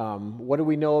 What do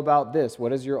we know about this?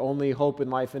 What is your only hope in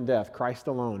life and death? Christ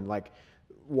alone. Like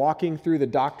walking through the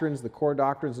doctrines, the core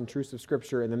doctrines and truths of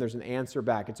Scripture, and then there's an answer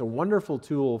back. It's a wonderful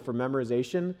tool for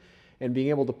memorization and being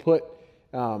able to put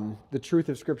the truth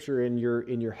of Scripture in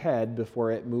your head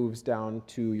before it moves down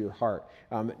to your heart.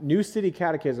 New City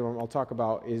Catechism, I'll talk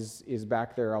about, is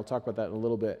back there. I'll talk about that in a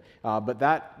little bit. But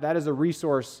that is a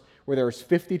resource where there's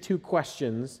 52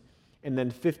 questions and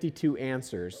then 52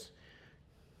 answers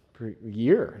per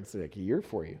year. It's like a year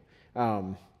for you.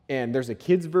 And there's a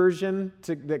kids version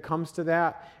that comes to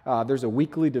that. There's a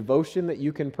weekly devotion that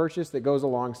you can purchase that goes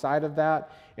alongside of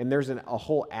that. And there's a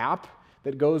whole app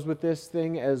that goes with this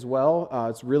thing as well.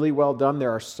 It's really well done.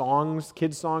 There are songs,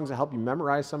 kids songs that help you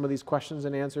memorize some of these questions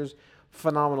and answers.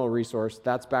 Phenomenal resource.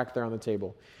 That's back there on the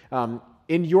table.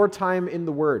 In your time in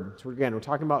the Word, so again, we're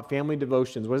talking about family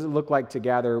devotions. What does it look like to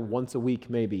gather once a week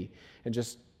maybe and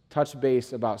just touch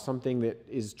base about something that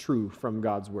is true from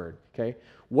God's Word, okay?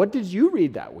 What did you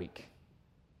read that week?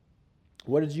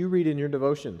 What did you read in your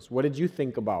devotions? What did you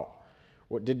think about?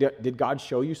 Did God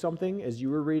show you something as you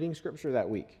were reading Scripture that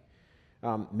week?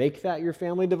 Make that your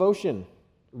family devotion.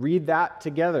 Read that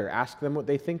together. Ask them what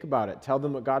they think about it. Tell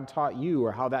them what God taught you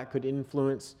or how that could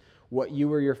influence what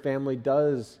you or your family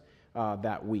does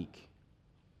that week.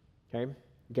 Okay?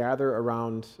 Gather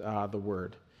around the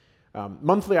Word.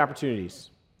 Monthly opportunities.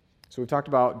 So we've talked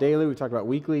about daily, we've talked about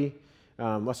weekly.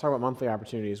 Let's talk about monthly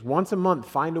opportunities. Once a month,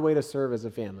 find a way to serve as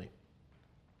a family.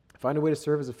 Find a way to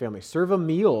serve as a family. Serve a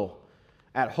meal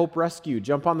at Hope Rescue.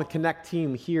 Jump on the Connect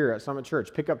team here at Summit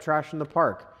Church. Pick up trash in the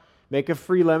park. Make a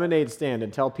free lemonade stand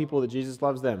and tell people that Jesus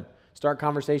loves them. Start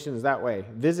conversations that way.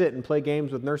 Visit and play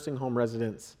games with nursing home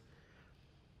residents.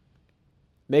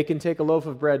 Make and take a loaf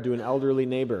of bread to an elderly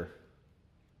neighbor.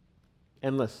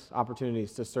 Endless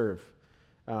opportunities to serve.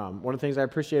 One of the things I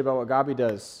appreciate about what Gabi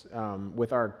does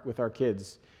with our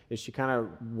kids is she kind of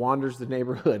wanders the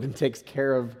neighborhood and takes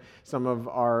care of some of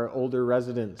our older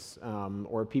residents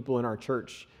or people in our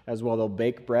church as well. They'll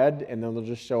bake bread and then they'll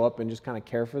just show up and just kind of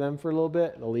care for them for a little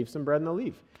bit. They'll leave some bread and they'll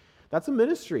leave. That's a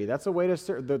ministry. That's a way to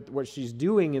serve. What she's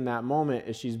doing in that moment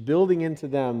is she's building into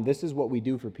them, this is what we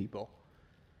do for people.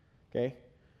 Okay?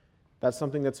 That's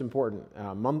something that's important.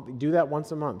 Do that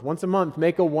once a month. Once a month,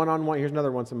 make a one-on-one. Here's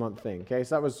another once a month thing. Okay,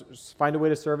 so that was find a way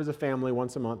to serve as a family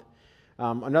once a month.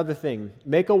 Another thing,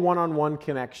 make a one-on-one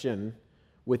connection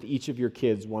with each of your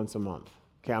kids once a month.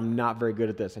 Okay, I'm not very good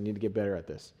at this. I need to get better at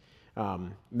this.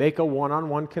 Make a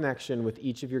one-on-one connection with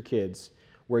each of your kids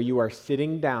where you are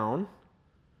sitting down,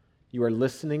 you are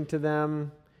listening to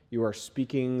them, you are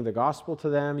speaking the gospel to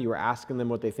them, you are asking them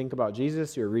what they think about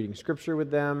Jesus, you are reading scripture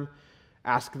with them.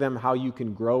 Ask them how you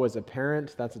can grow as a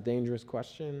parent. That's a dangerous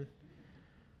question.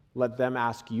 Let them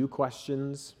ask you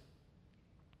questions.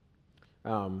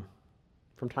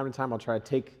 From time to time, I'll try to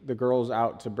take the girls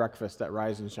out to breakfast at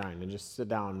Rise and Shine and just sit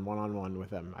down one-on-one with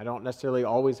them. I don't necessarily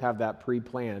always have that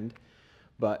pre-planned,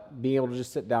 but being able to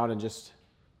just sit down and just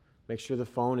make sure the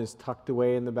phone is tucked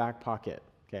away in the back pocket,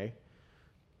 okay?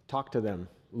 Talk to them.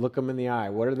 Look them in the eye.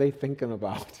 What are they thinking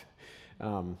about?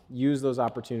 Use those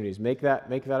opportunities. Make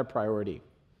that a priority.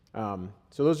 So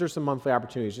those are some monthly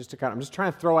opportunities. I'm just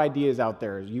trying to throw ideas out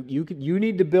there. You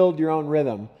need to build your own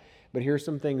rhythm, but here's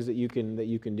some things that you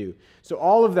can do. So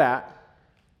all of that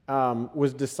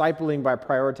was discipling by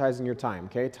prioritizing your time.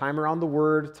 Okay, time around the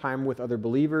Word, time with other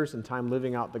believers, and time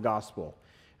living out the gospel.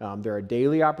 There are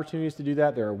daily opportunities to do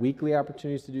that. There are weekly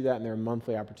opportunities to do that, and there are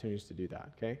monthly opportunities to do that.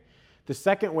 Okay. The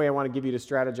second way I want to give you to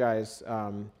strategize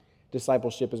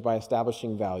discipleship is by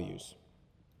establishing values.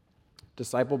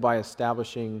 Disciple by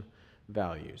establishing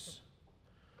values.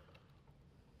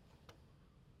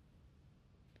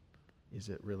 Is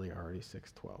it really already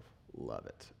 6:12? Love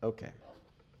it. Okay.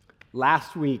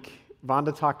 Last week,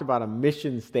 Vonda talked about a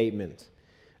mission statement,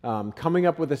 coming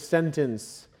up with a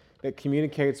sentence that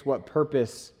communicates what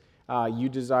purpose you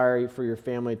desire for your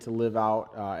family to live out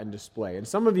and display. And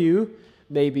some of you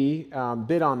maybe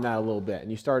bid on that a little bit,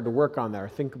 and you started to work on that or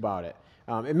think about it.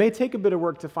 It may take a bit of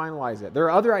work to finalize it. There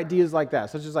are other ideas like that,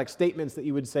 such as like statements that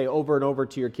you would say over and over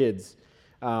to your kids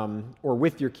or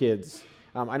with your kids.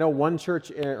 I know one church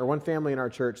or one family in our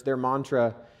church, their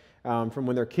mantra from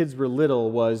when their kids were little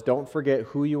was, don't forget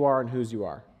who you are and whose you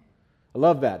are. I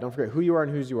love that. Don't forget who you are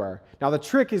and whose you are. Now, the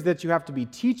trick is that you have to be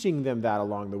teaching them that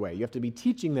along the way. You have to be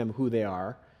teaching them who they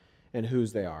are and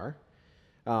whose they are.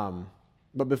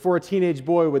 But before a teenage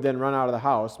boy would then run out of the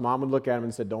house, mom would look at him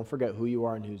and say, don't forget who you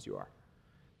are and whose you are.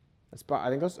 I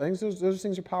think those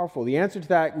things are powerful. The answer to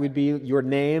that would be your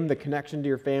name, the connection to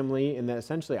your family, and that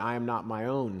essentially I am not my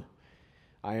own.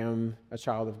 I am a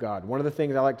child of God. One of the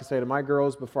things I like to say to my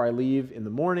girls before I leave in the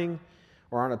morning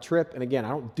or on a trip, and again, I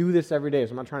don't do this every day, so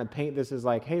I'm not trying to paint this as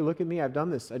like, hey, look at me, I've done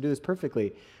this, I do this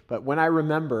perfectly. But when I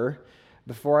remember,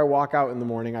 before I walk out in the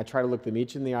morning, I try to look them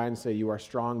each in the eye and say, you are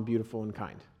strong, beautiful, and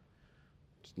kind.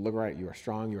 Just look right, you are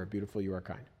strong, you are beautiful, you are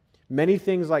kind. Many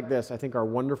things like this, I think, are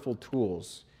wonderful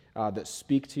tools that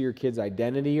speak to your kids'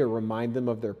 identity or remind them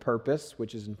of their purpose,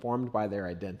 which is informed by their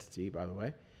identity, by the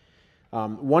way.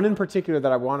 One in particular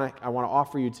that I want to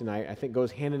offer you tonight, I think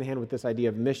goes hand in hand with this idea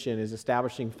of mission, is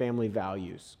establishing family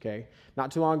values, okay?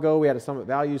 Not too long ago, we had a Summit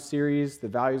Values series, the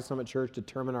values of Summit Church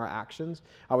determine our actions.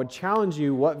 I would challenge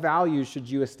you, what values should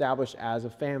you establish as a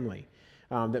family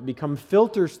that become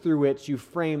filters through which you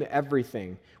frame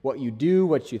everything, what you do,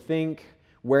 what you think,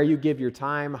 where you give your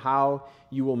time, how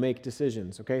you will make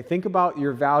decisions, okay? Think about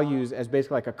your values as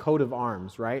basically like a coat of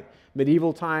arms, right?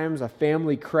 Medieval times, a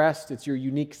family crest, it's your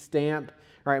unique stamp,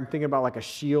 right? I'm thinking about like a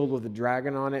shield with a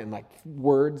dragon on it and like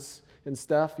words and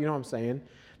stuff, you know what I'm saying?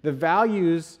 The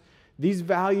values, these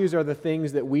values are the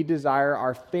things that we desire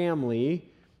our family,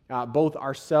 both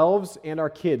ourselves and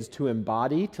our kids, to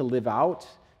embody, to live out,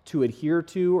 to adhere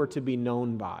to, or to be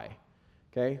known by.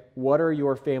 Okay, what are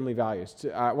your family values?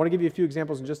 I want to give you a few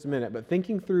examples in just a minute, but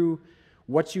thinking through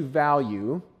what you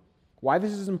value, why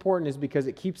this is important is because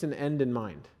it keeps an end in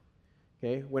mind.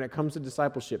 Okay, when it comes to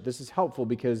discipleship, this is helpful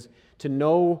because you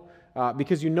know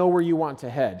where you want to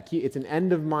head. It's an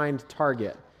end of mind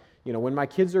target. You know, when my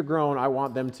kids are grown, I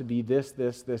want them to be this,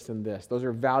 this, this, and this. Those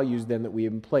are values then that we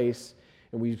in place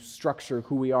and we structure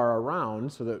who we are around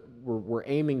so that we're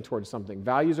aiming towards something.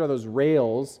 Values are those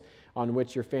rails on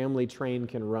which your family train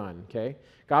can run, okay?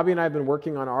 Gabi and I have been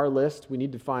working on our list. We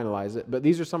need to finalize it, but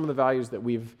these are some of the values that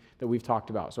we've talked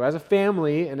about. So as a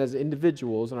family and as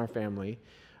individuals in our family,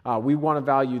 we want to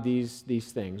value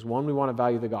these things. One, we want to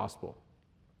value the gospel.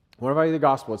 We want to value the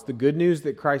gospel. It's the good news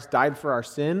that Christ died for our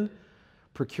sin,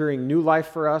 procuring new life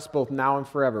for us both now and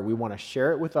forever. We want to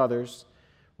share it with others,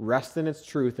 rest in its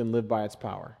truth, and live by its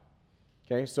power.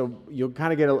 Okay, so you'll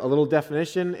kind of get a little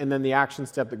definition and then the action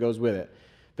step that goes with it.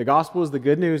 The gospel is the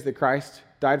good news that Christ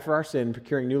died for our sin,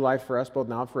 procuring new life for us both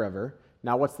now and forever.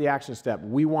 Now what's the action step?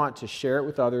 We want to share it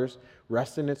with others,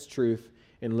 rest in its truth,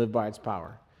 and live by its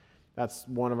power. That's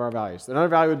one of our values. Another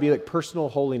value would be like personal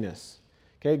holiness.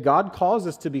 Okay, God calls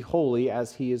us to be holy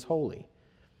as he is holy.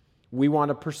 We want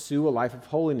to pursue a life of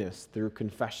holiness through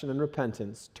confession and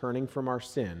repentance, turning from our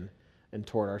sin and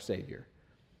toward our Savior.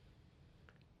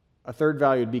 A third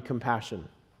value would be compassion.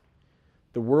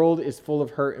 The world is full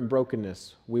of hurt and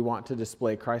brokenness. We want to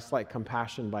display Christ-like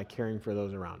compassion by caring for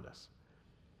those around us.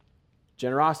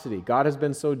 Generosity. God has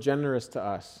been so generous to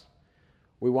us.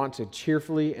 We want to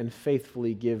cheerfully and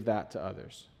faithfully give that to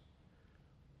others.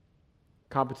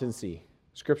 Competency.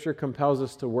 Scripture compels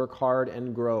us to work hard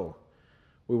and grow.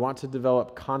 We want to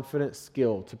develop confident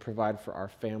skill to provide for our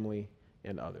family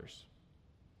and others.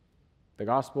 The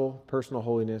gospel, personal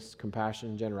holiness,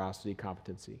 compassion, generosity,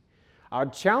 competency. I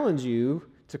would challenge you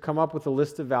to come up with a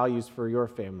list of values for your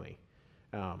family.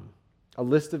 A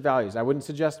list of values. I wouldn't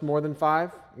suggest more than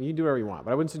 5. You can do whatever you want,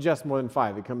 but I wouldn't suggest more than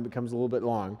 5. It becomes a little bit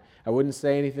long. I wouldn't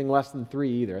say anything less than 3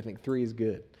 either. I think 3 is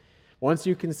good. Once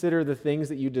you consider the things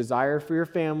that you desire for your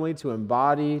family to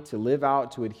embody, to live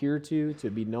out, to adhere to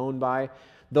be known by,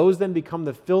 those then become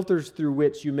the filters through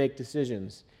which you make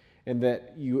decisions and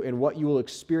what you will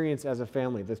experience as a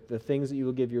family, the things that you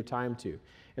will give your time to.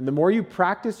 And the more you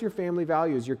practice your family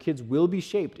values, your kids will be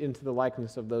shaped into the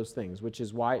likeness of those things, which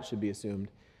is why it should be assumed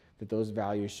that those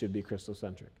values should be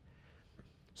Christocentric.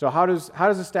 So how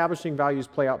does establishing values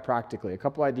play out practically? A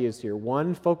couple ideas here.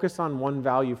 1, focus on one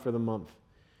value for the month.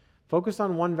 Focus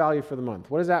on one value for the month.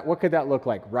 What could that look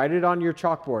like? Write it on your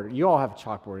chalkboard. You all have a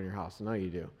chalkboard in your house. I know you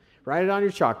do. Write it on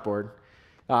your chalkboard.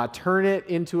 Turn it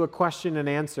into a question and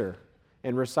answer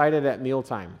and recite it at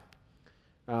mealtime.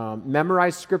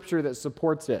 Memorize scripture that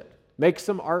supports it. Make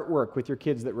some artwork with your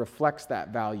kids that reflects that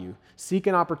value. Seek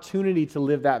an opportunity to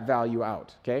live that value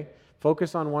out, okay?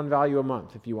 Focus on one value a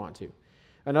month if you want to.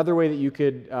 Another way that you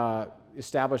could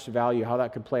establish a value, how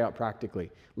that could play out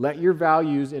practically. Let your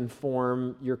values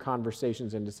inform your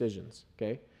conversations and decisions,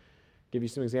 okay? Give you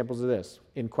some examples of this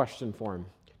in question form.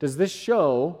 Does this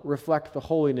show reflect the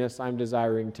holiness I'm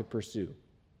desiring to pursue?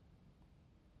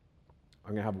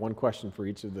 I'm going to have one question for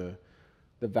each of the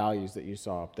values that you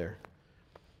saw up there.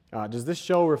 Does this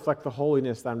show reflect the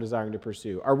holiness that I'm desiring to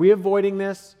pursue? Are we avoiding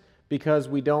this because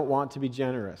we don't want to be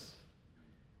generous?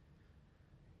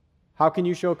 How can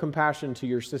you show compassion to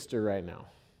your sister right now?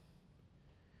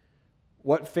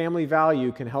 What family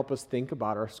value can help us think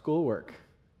about our schoolwork?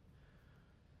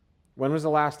 When was the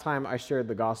last time I shared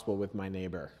the gospel with my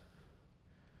neighbor?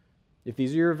 If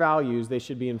these are your values, they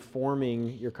should be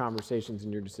informing your conversations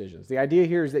and your decisions. The idea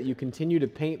here is that you continue to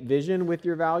paint vision with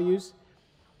your values,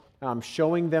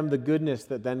 showing them the goodness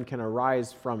that then can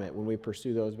arise from it when we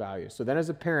pursue those values. So then as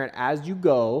a parent, as you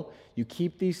go, you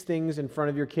keep these things in front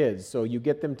of your kids. So you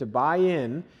get them to buy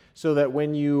in so that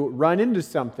when you run into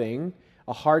something,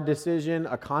 a hard decision,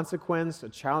 a consequence, a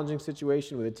challenging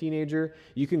situation with a teenager,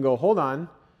 you can go, hold on,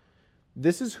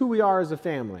 this is who we are as a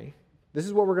family. This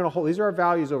is what we're going to hold. These are our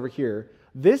values over here.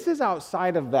 This is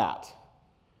outside of that.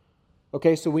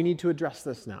 Okay, so we need to address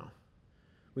this now.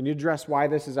 We need to address why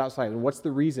this is outside and what's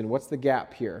the reason, what's the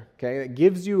gap here. Okay, it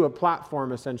gives you a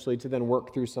platform essentially to then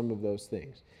work through some of those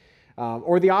things.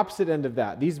 Or the opposite end of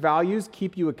that. These values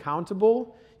keep you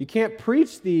accountable. You can't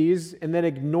preach these and then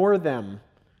ignore them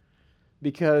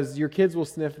because your kids will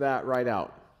sniff that right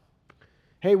out.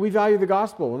 Hey, we value the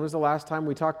gospel. When was the last time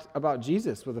we talked about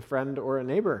Jesus with a friend or a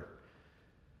neighbor?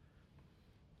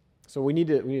 So we need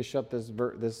to shut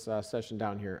this session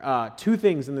down here. 2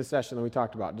 things in this session that we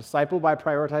talked about. Disciple by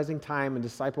prioritizing time and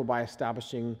disciple by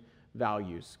establishing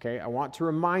values. Okay, I want to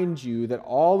remind you that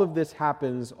all of this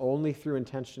happens only through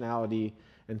intentionality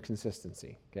and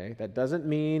consistency. Okay, that doesn't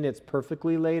mean it's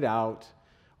perfectly laid out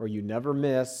or you never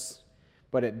miss,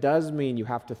 but it does mean you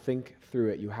have to think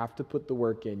through it. You have to put the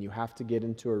work in. You have to get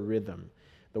into a rhythm.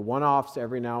 The one-offs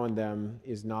every now and then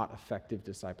is not effective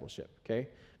discipleship. Okay.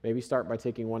 Maybe start by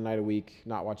taking one night a week,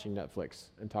 not watching Netflix,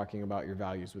 and talking about your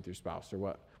values with your spouse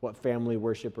or what family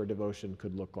worship or devotion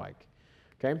could look like.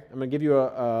 Okay? I'm going to give you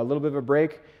a little bit of a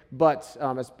break, but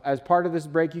as part of this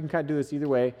break, you can kind of do this either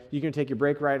way. You can take your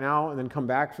break right now and then come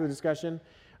back for the discussion,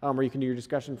 or you can do your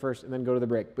discussion first and then go to the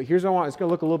break. But here's what I want. It's going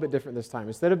to look a little bit different this time.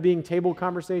 Instead of being table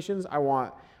conversations, I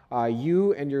want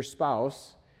you and your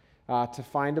spouse to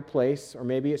find a place, or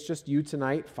maybe it's just you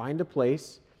tonight, find a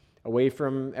place away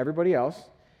from everybody else.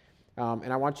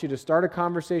 And I want you to start a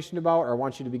conversation about, or I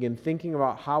want you to begin thinking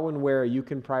about how and where you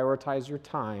can prioritize your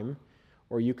time,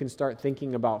 or you can start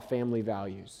thinking about family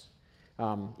values.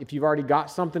 If you've already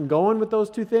got something going with those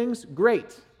 2 things,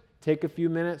 great. Take a few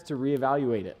minutes to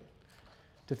reevaluate it,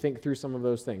 to think through some of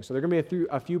those things. So there are going to be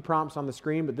a few prompts on the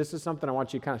screen, but this is something I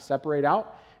want you to kind of separate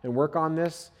out and work on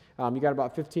this. You got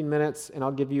about 15 minutes, and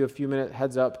I'll give you a few minute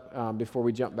heads up before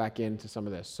we jump back into some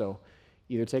of this. So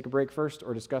either take a break first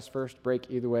or discuss first.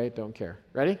 Break either way, don't care.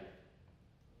 Ready?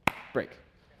 Break.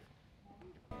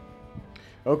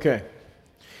 Okay.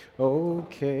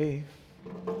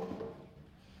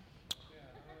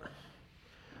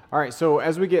 All right, so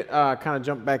as we get kind of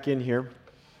jump back in here,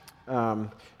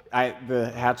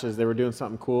 the Hatches, they were doing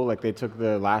something cool. Like they took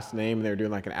the last name and they were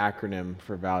doing like an acronym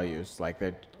for values. Like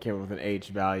they came up with an H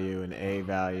value, an A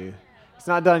value. It's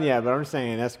not done yet, but I'm just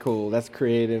saying that's cool. That's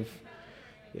creative.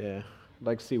 Yeah, I'd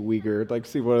like to see Uyghur. I'd like to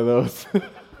see one of those.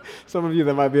 Some of you,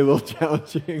 that might be a little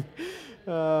challenging.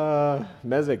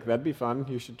 Mezek, that'd be fun.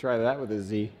 You should try that with a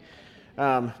Z.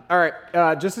 All right,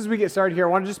 just as we get started here, I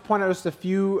want to just point out just a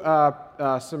few, come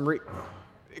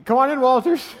on in,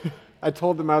 Walters. I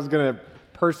told them I was going to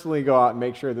personally go out and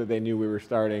make sure that they knew we were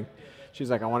starting.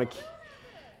 She's like,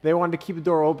 they wanted to keep the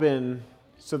door open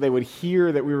so they would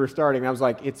hear that we were starting. I was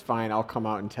like, it's fine, I'll come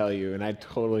out and tell you, and I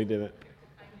totally didn't.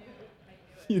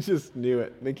 You just knew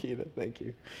it, Nikita, thank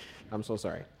you. I'm so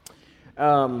sorry.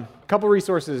 Couple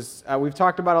resources we've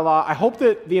talked about a lot. I hope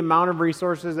that the amount of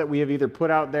resources that we have either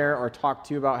put out there or talked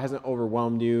to you about hasn't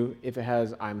overwhelmed you. If it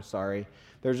has, I'm sorry.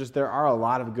 There are a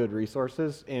lot of good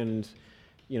resources, and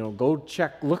go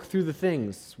look through the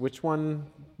things. Which one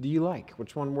do you like?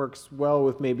 Which one works well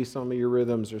with maybe some of your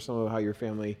rhythms or some of how your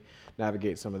family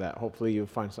navigates some of that? Hopefully you'll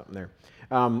find something there.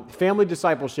 Family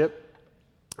discipleship.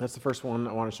 That's the first one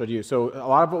I want to show you. So a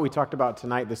lot of what we talked about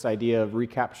tonight, this idea of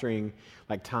recapturing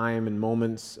like time and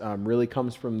moments, really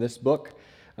comes from this book.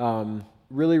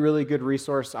 Really, really good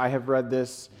resource. I have read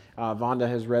this. Vonda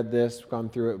has read this, gone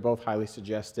through it. Both highly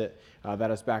suggest it.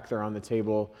 That is back there on the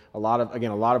table. A lot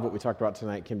of what we talked about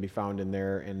tonight can be found in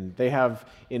there. And they have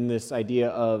in this idea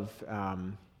of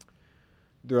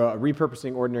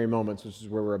repurposing ordinary moments, which is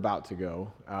where we're about to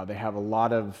go. They have a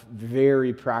lot of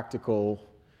very practical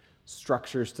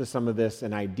structures to some of this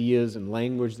and ideas and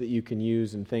language that you can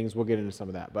use and things. We'll get into some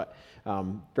of that, but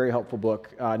very helpful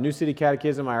book. New City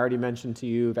Catechism, I already mentioned to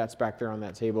you. That's back there on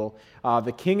that table.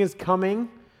 The King is Coming.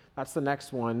 That's the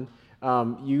next one.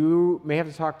 You may have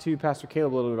to talk to Pastor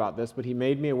Caleb a little bit about this, but he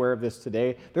made me aware of this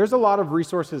today. There's a lot of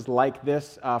resources like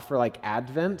this for like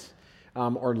Advent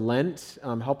or Lent,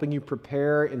 helping you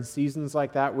prepare in seasons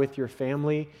like that with your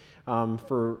family.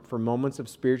 For moments of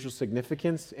spiritual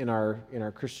significance in our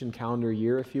Christian calendar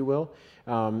year, if you will.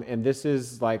 And this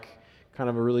is like kind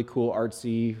of a really cool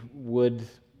artsy wood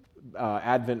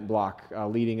Advent block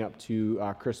leading up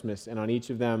to Christmas. And on each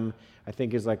of them, I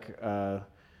think is like,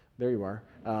 there you are,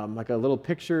 like a little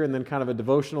picture and then kind of a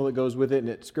devotional that goes with it, and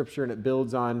it's scripture and it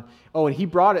builds on. Oh, and he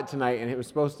brought it tonight and it was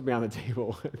supposed to be on the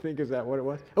table. I think, is that what it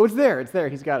was? Oh, it's there.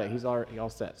 He's got it. He's already all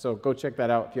set. So go check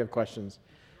that out if you have questions.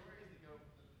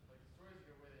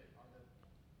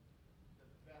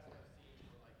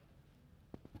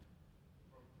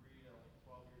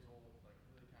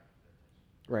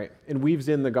 Right, and weaves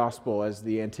in the gospel as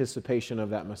the anticipation of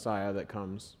that Messiah that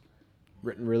comes.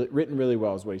 Written really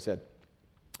well is what he said.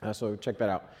 So check that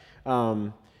out.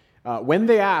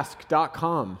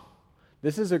 WhenTheyAsk.com.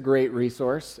 This is a great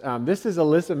resource. This is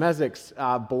Alyssa Mezek's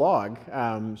blog.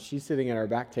 She's sitting at our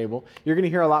back table. You're going to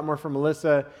hear a lot more from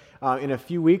Alyssa in a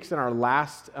few weeks. In our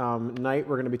last night,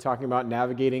 we're going to be talking about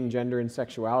navigating gender and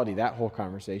sexuality, that whole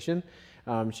conversation.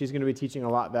 She's going to be teaching a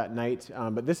lot that night.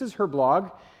 But this is her blog.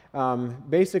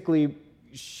 Basically,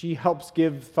 she helps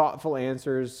give thoughtful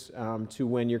answers to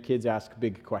when your kids ask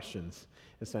big questions,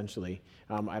 essentially.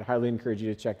 I'd highly encourage you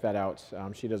to check that out.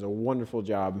 She does a wonderful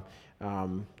job.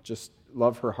 Just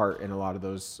love her heart in a lot of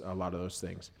those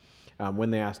things.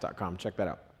 WhenTheyAsk.com, check that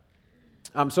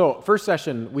out. So first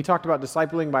session, we talked about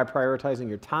discipling by prioritizing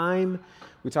your time.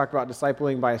 We talked about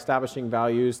discipling by establishing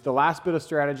values. The last bit of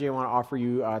strategy I want to offer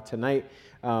you tonight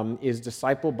is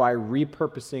disciple by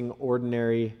repurposing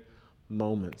ordinary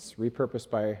moments.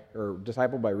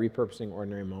 Disciple by repurposing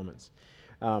ordinary moments.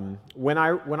 When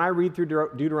I read through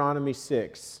Deuteronomy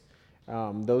 6,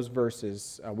 those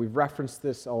verses, we've referenced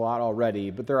this a lot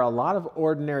already, but there are a lot of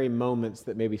ordinary moments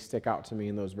that maybe stick out to me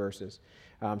in those verses.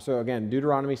 So again,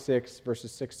 Deuteronomy 6,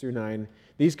 verses 6 through 9.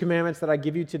 These commandments that I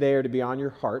give you today are to be on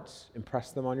your hearts.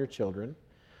 Impress them on your children.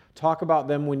 Talk about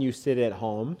them when you sit at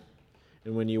home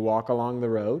and when you walk along the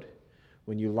road.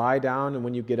 When you lie down and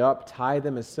when you get up, tie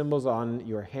them as symbols on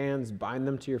your hands, bind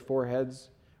them to your foreheads,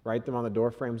 write them on the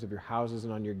doorframes of your houses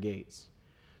and on your gates.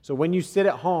 So when you sit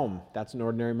at home, that's an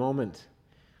ordinary moment.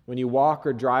 When you walk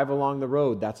or drive along the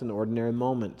road, that's an ordinary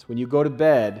moment. When you go to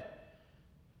bed,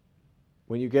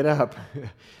 when you get up,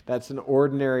 that's an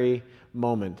ordinary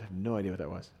moment. I have no idea what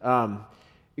that was.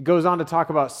 It goes on to talk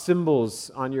about symbols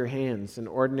on your hands and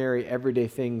ordinary everyday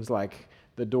things like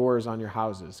the doors on your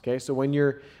houses. Okay, so when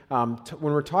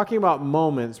we're talking about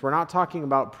moments, we're not talking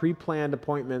about pre-planned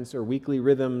appointments or weekly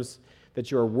rhythms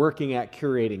that you're working at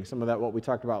curating. Some of that what we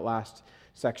talked about last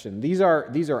section. These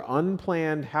are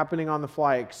unplanned, happening on the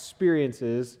fly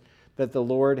experiences that the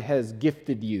Lord has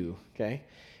gifted you. Okay,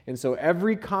 and so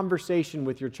every conversation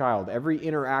with your child, every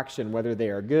interaction, whether they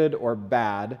are good or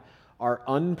bad, are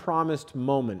unpromised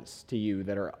moments to you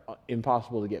that are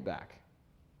impossible to get back.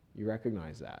 You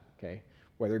recognize that, okay?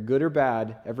 Whether good or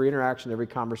bad, every interaction, every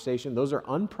conversation, those are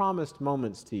unpromised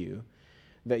moments to you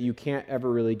that you can't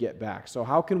ever really get back. So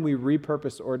how can we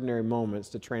repurpose ordinary moments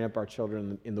to train up our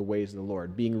children in the ways of the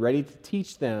Lord? Being ready to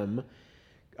teach them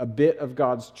a bit of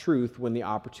God's truth when the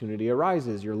opportunity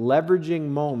arises. You're leveraging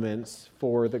moments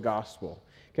for the gospel.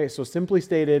 Okay, so simply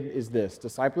stated is this: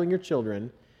 discipling your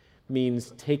children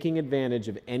means taking advantage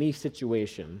of any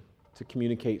situation to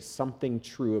communicate something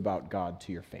true about God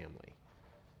to your family.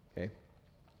 Okay?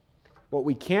 What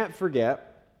we can't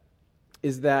forget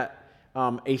is that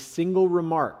a single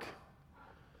remark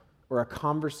or a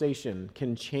conversation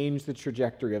can change the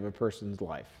trajectory of a person's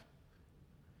life.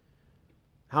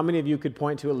 How many of you could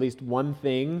point to at least one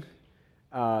thing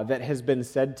that has been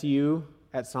said to you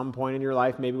at some point in your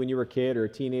life, maybe when you were a kid or a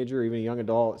teenager or even a young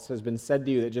adult, has been said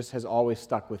to you that just has always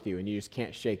stuck with you and you just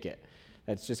can't shake it?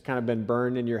 That's just kind of been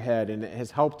burned in your head, and it has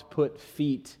helped put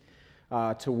feet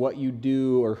to what you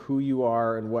do or who you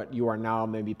are and what you are now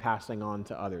maybe passing on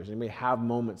to others. And we have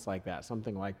moments like that,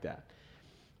 something like that.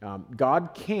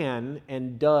 God can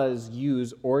and does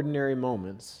use ordinary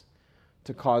moments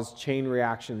to cause chain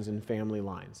reactions in family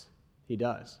lines. He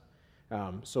does.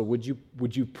 So would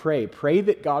you pray? Pray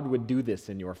that God would do this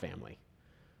in your family.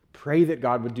 Pray that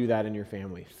God would do that in your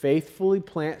family. Faithfully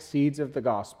plant seeds of the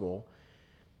gospel,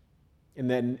 and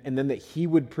then that He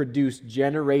would produce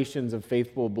generations of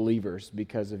faithful believers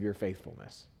because of your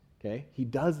faithfulness. Okay? He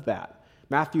does that.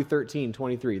 Matthew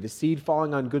 13:23. The seed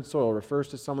falling on good soil refers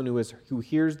to someone who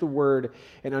hears the word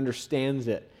and understands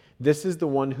it. This is the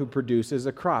one who produces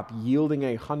a crop, yielding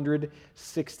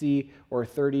 160 or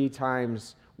 30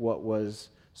 times what was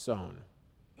sown.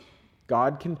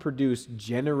 God can produce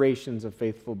generations of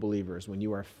faithful believers when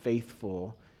you are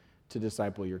faithful to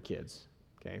disciple your kids.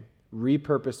 Okay?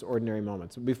 Repurpose ordinary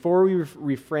moments. Before we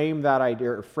reframe that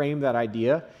idea or frame that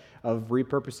idea of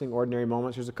repurposing ordinary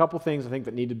moments, there's a couple things I think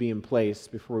that need to be in place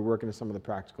before we work into some of the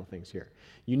practical things here.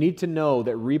 You need to know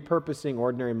that repurposing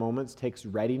ordinary moments takes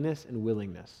readiness and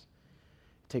willingness.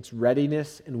 It takes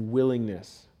readiness and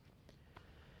willingness.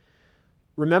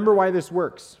 Remember why this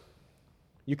works.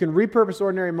 You can repurpose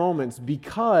ordinary moments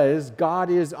because God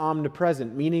is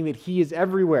omnipresent, meaning that He is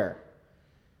everywhere.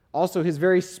 Also, His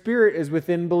very Spirit is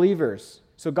within believers.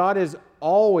 So God is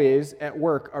always at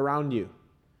work around you.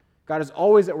 God is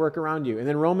always at work around you. And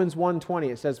then Romans 1:20,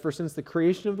 it says, "For since the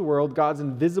creation of the world, God's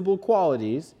invisible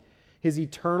qualities, His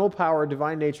eternal power,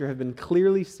 divine nature, have been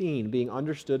clearly seen, being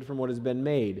understood from what has been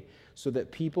made, so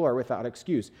that people are without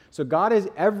excuse." So God is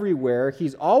everywhere.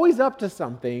 He's always up to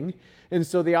something. And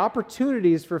so the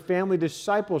opportunities for family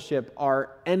discipleship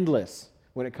are endless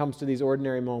when it comes to these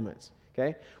ordinary moments.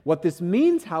 Okay? What this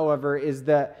means, however, is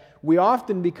that we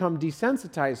often become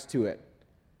desensitized to it.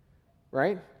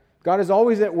 Right? God is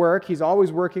always at work. He's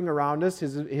always working around us.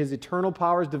 His eternal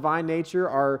powers, divine nature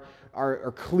are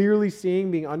clearly seeing,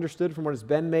 being understood from what has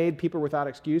been made. People are without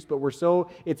excuse, but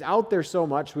it's out there so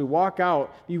much. We walk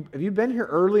out. Have you been here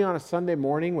early on a Sunday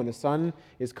morning when the sun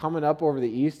is coming up over the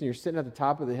east and you're sitting at the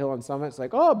top of the hill on Summit? It's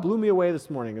like, oh, it blew me away this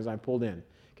morning as I pulled in.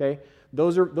 Okay?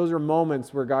 Those are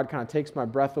moments where God kind of takes my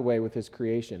breath away with His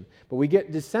creation. But we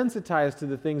get desensitized to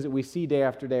the things that we see day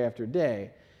after day after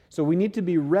day. So we need to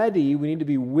be ready, we need to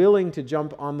be willing to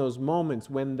jump on those moments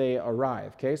when they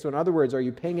arrive. Okay? So in other words, are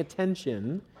you paying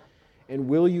attention? And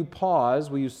will you pause?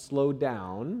 Will you slow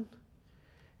down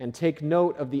and take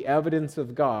note of the evidence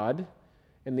of God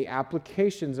and the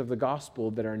applications of the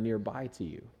gospel that are nearby to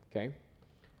you? Okay?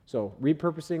 So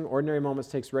repurposing ordinary moments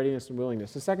takes readiness and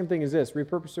willingness. The second thing is this: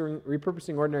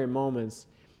 repurposing ordinary moments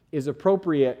is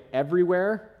appropriate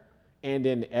everywhere and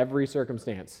in every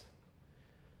circumstance.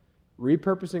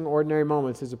 Repurposing ordinary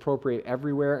moments is appropriate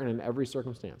everywhere and in every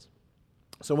circumstance.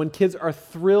 So when kids are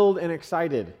thrilled and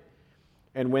excited,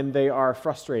 and when they are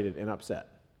frustrated and upset,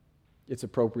 it's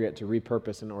appropriate to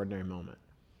repurpose an ordinary moment.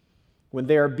 When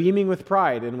they are beaming with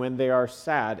pride and when they are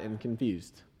sad and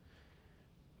confused,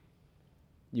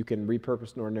 you can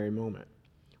repurpose an ordinary moment.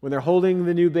 When they're holding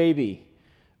the new baby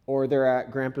or they're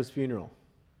at grandpa's funeral,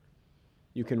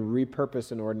 you can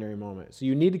repurpose an ordinary moment. So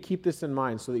you need to keep this in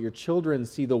mind so that your children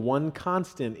see the one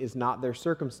constant is not their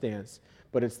circumstance,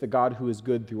 but it's the God who is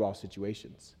good through all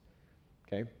situations.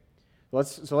 Okay?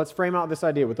 Let's frame out this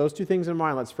idea. With those two things in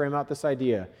mind, let's frame out this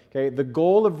idea. Okay? The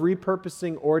goal of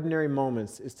repurposing ordinary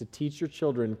moments is to teach your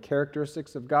children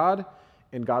characteristics of God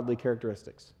and godly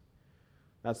characteristics.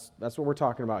 That's what we're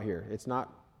talking about here. It's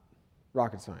not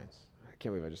rocket science. I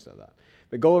can't believe I just said that.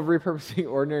 The goal of repurposing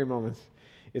ordinary moments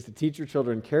is to teach your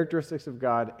children characteristics of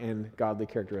God and godly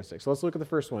characteristics. So let's look at the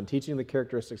first one, teaching the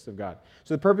characteristics of God.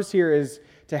 So the purpose here is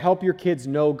to help your kids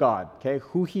know God, okay?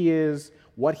 Who He is,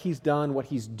 what He's done, what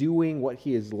He's doing, what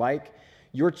He is like.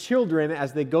 Your children,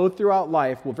 as they go throughout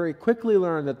life, will very quickly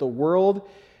learn that the world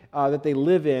that they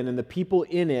live in and the people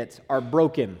in it are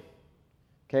broken,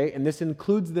 okay? And this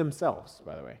includes themselves,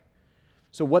 by the way.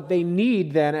 So what they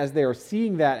need then, as they are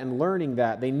seeing that and learning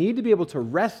that, they need to be able to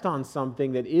rest on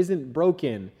something that isn't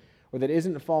broken or that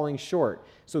isn't falling short.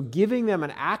 So giving them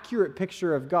an accurate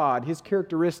picture of God, His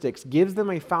characteristics, gives them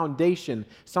a foundation,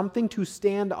 something to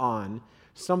stand on,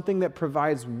 something that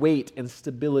provides weight and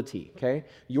stability, okay?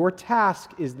 Your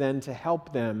task is then to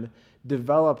help them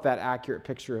develop that accurate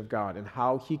picture of God and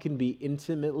how He can be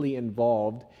intimately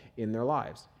involved in their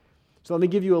lives. So let me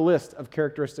give you a list of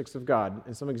characteristics of God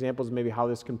and some examples of maybe how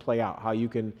this can play out, how you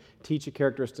can teach a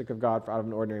characteristic of God out of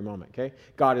an ordinary moment, okay?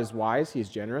 God is wise, He's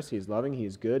generous, He's loving,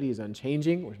 He's good, He's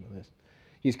unchanging. Where's my list?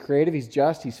 He's creative, He's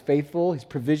just, He's faithful, He's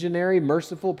provisionary,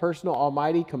 merciful, personal,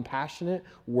 almighty, compassionate,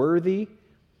 worthy.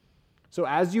 So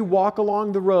as you walk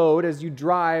along the road, as you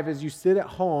drive, as you sit at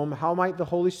home, how might the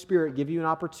Holy Spirit give you an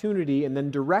opportunity and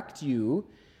then direct you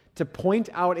to point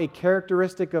out a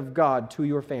characteristic of God to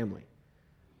your family?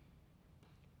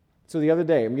 So the other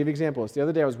day, I'm going to give you examples. The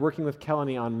other day I was working with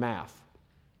Kelly on math.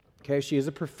 Okay, she is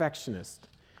a perfectionist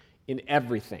in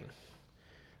everything,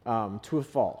 to a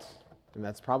fault, and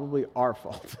that's probably our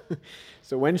fault.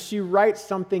 So when she writes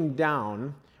something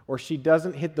down, or she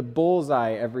doesn't hit the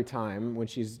bullseye every time when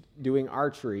she's doing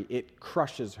archery, it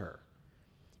crushes her.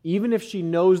 Even if she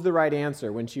knows the right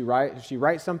answer, when she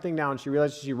writes something down, she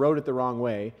realizes she wrote it the wrong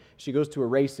way, she goes to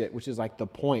erase it, which is like the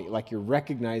point, like you're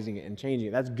recognizing it and changing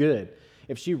it. That's good.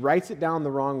 If she writes it down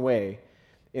the wrong way,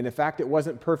 and the fact it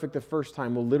wasn't perfect the first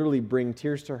time will literally bring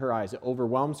tears to her eyes. It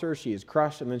overwhelms her, she is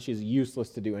crushed, and then she's useless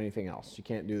to do anything else. She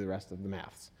can't do the rest of the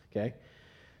maths, okay?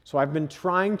 So I've been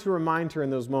trying to remind her in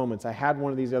those moments. I had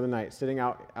one of these the other night, sitting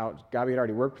out. Gabby had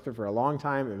already worked with her for a long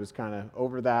time. It was kind of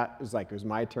over that. It was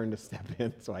my turn to step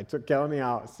in. So I took Kelly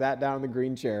out, sat down in the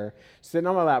green chair, sitting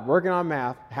on my lap, working on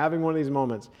math, having one of these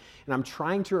moments. And I'm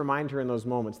trying to remind her in those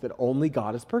moments that only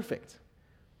God is perfect.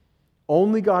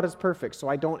 Only God is perfect, so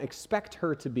I don't expect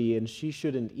her to be, and she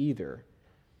shouldn't either.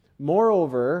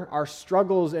 Moreover, our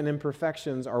struggles and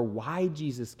imperfections are why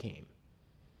Jesus came.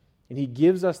 And He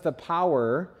gives us the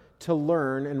power to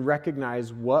learn and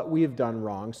recognize what we have done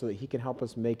wrong so that He can help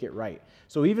us make it right.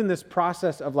 So even this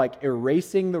process of like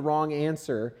erasing the wrong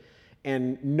answer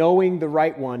and knowing the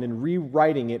right one and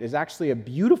rewriting it is actually a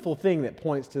beautiful thing that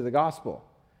points to the gospel.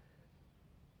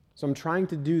 So I'm trying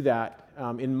to do that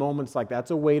in moments like that.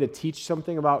 That's a way to teach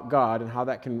something about God and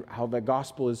how the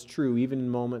gospel is true even in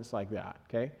moments like that,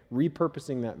 okay?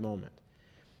 Repurposing that moment.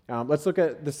 Let's look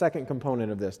at the second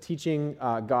component of this, teaching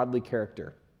godly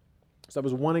character. So that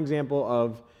was one example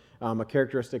of a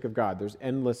characteristic of God. There's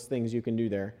endless things you can do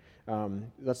there.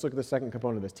 Let's look at the second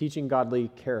component of this, teaching godly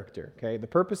character, okay? The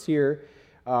purpose here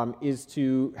is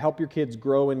to help your kids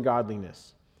grow in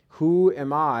godliness. Who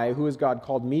am I? Who has God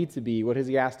called me to be? What has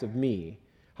He asked of me?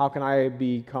 How can I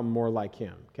become more like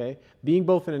Him? Okay? Being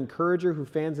both an encourager who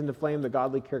fans into flame the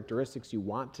godly characteristics you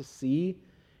want to see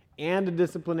and a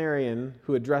disciplinarian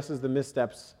who addresses the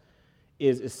missteps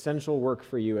is essential work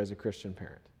for you as a Christian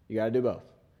parent. You got to do both.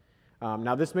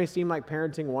 Now, this may seem like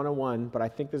parenting 101, but I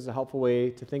think this is a helpful way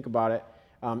to think about it,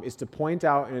 is to point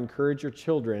out and encourage your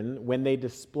children when they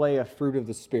display a fruit of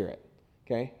the Spirit.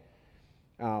 Okay?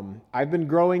 I've been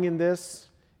growing in this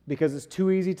because it's too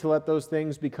easy to let those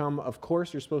things become, of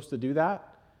course, you're supposed to do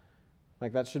that.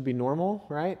 Like that should be normal,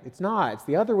 right? It's not. It's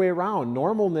the other way around.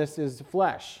 Normalness is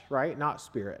flesh, right? Not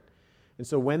spirit. And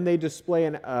so when they display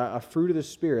a fruit of the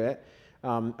Spirit,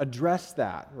 address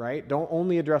that, right? Don't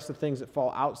only address the things that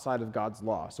fall outside of God's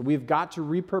law. So we've got to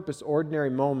repurpose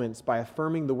ordinary moments by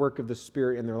affirming the work of the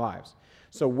Spirit in their lives.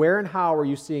 So where and how are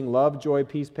you seeing love, joy,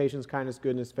 peace, patience, kindness,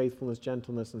 goodness, faithfulness,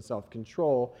 gentleness, and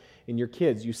self-control in your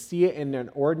kids? You see it in an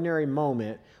ordinary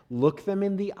moment. Look them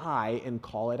in the eye and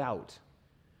call it out.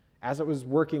 As I was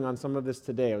working on some of this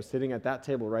today, I was sitting at that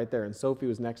table right there, and Sophie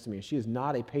was next to me. She is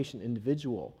not a patient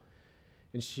individual.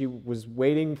 And she was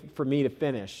waiting for me to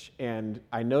finish, and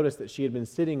I noticed that she had been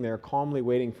sitting there calmly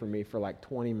waiting for me for like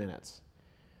 20 minutes.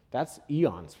 That's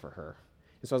eons for her.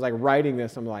 And so I was like writing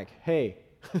this, I'm like, hey,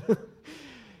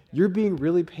 You're being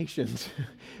really patient.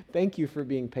 Thank you for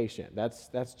being patient.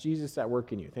 That's Jesus at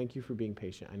work in you. Thank you for being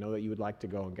patient. I know that you would like to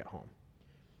go and get home.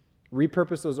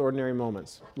 Repurpose those ordinary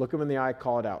moments. Look them in the eye,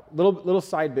 call it out. Little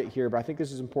side bit here, but I think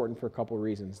this is important for a couple of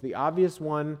reasons. The obvious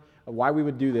one of why we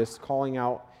would do this, calling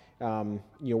out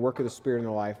work of the Spirit in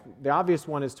their life. The obvious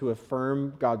one is to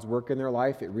affirm God's work in their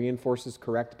life. It reinforces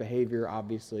correct behavior,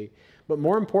 obviously. But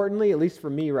more importantly, at least for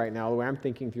me right now, the way I'm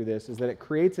thinking through this, is that it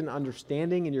creates an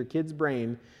understanding in your kid's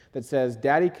brain that says,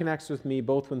 Daddy connects with me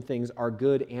both when things are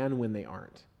good and when they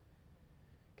aren't.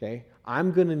 Okay?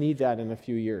 I'm going to need that in a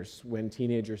few years when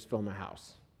teenagers fill my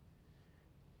house.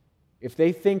 If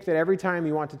they think that every time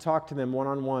you want to talk to them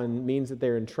one-on-one means that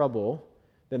they're in trouble,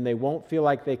 then they won't feel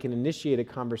like they can initiate a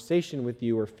conversation with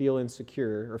you or feel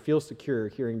insecure or feel secure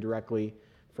hearing directly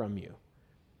from you.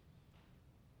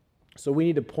 So we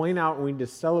need to point out and we need to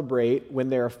celebrate when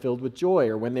they are filled with joy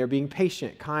or when they're being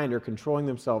patient, kind, or controlling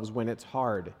themselves when it's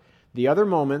hard. The other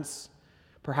moments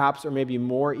perhaps are maybe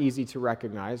more easy to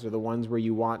recognize are the ones where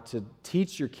you want to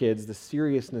teach your kids the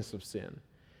seriousness of sin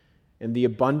and the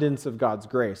abundance of God's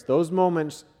grace. Those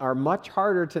moments are much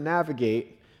harder to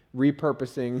navigate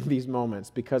repurposing these moments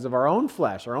because of our own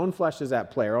flesh. Our own flesh is at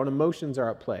play. Our own emotions are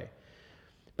at play.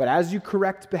 But as you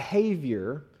correct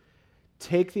behavior,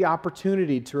 take the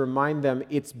opportunity to remind them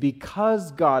it's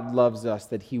because God loves us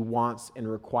that He wants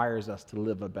and requires us to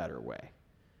live a better way.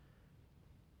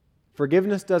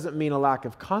 Forgiveness doesn't mean a lack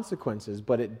of consequences,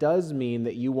 but it does mean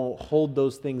that you won't hold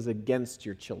those things against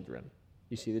your children.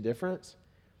 You see the difference?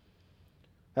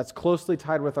 That's closely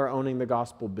tied with our owning the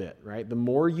gospel bit, right? The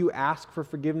more you ask for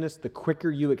forgiveness, the quicker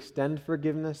you extend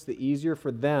forgiveness, the easier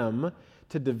for them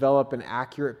to develop an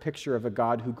accurate picture of a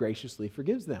God who graciously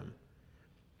forgives them.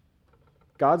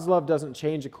 God's love doesn't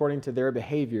change according to their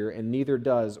behavior, and neither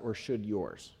does or should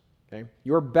yours. Okay?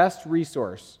 Your best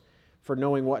resource for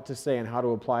knowing what to say and how to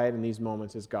apply it in these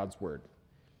moments is God's Word.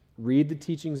 Read the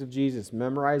teachings of Jesus.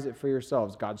 Memorize it for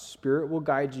yourselves. God's Spirit will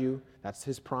guide you. That's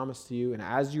His promise to you. And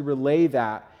as you relay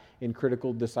that in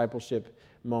critical discipleship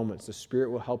moments, the Spirit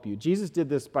will help you. Jesus did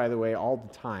this, by the way, all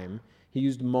the time. He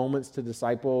used moments to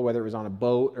disciple, whether it was on a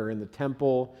boat or in the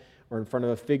temple or in front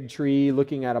of a fig tree,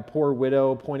 looking at a poor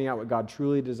widow, pointing out what God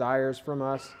truly desires from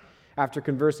us. After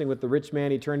conversing with the rich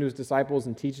man, He turned to His disciples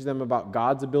and teaches them about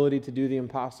God's ability to do the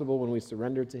impossible when we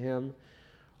surrender to Him.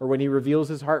 Or when He reveals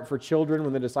His heart for children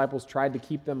when the disciples tried to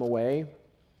keep them away.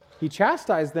 He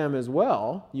chastised them as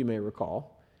well, you may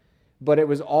recall, but it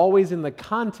was always in the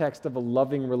context of a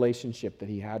loving relationship that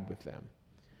He had with them.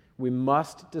 We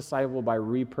must disciple by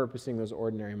repurposing those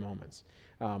ordinary moments.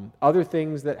 Other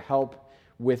things that help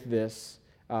with this,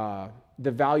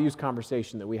 the values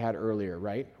conversation that we had earlier,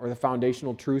 right? Or the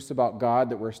foundational truths about God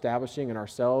that we're establishing in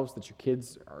ourselves that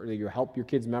you help your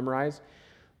kids memorize.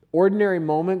 Ordinary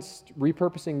moments,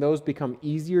 repurposing those become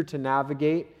easier to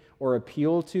navigate or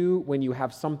appeal to when you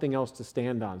have something else to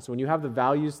stand on. So when you have the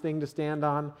values thing to stand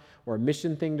on or a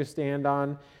mission thing to stand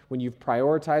on, when you've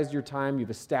prioritized your time, you've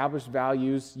established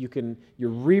values, your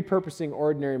repurposing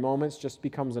ordinary moments just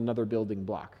becomes another building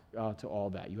block to all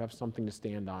that. You have something to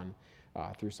stand on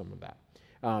through some of that.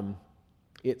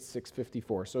 It's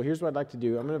 6:54. So here's what I'd like to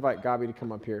do. I'm going to invite Gabi to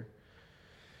come up here.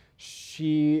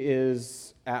 She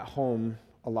is at home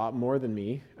a lot more than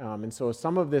me. And so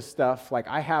some of this stuff, like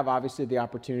I have obviously the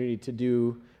opportunity to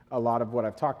do a lot of what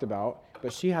I've talked about,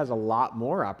 but she has a lot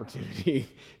more opportunity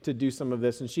to do some of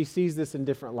this. And she sees this in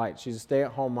different lights. She's a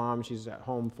stay-at-home mom. She's at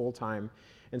home full-time.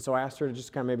 And so I asked her to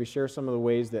just kind of maybe share some of the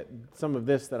ways that some of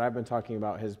this that I've been talking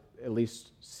about has at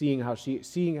least seeing how she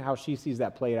sees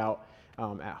that played out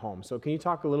at home. So can you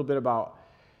talk a little bit about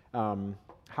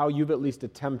how you've at least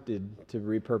attempted to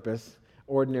repurpose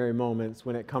ordinary moments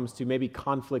when it comes to maybe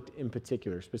conflict in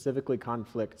particular, specifically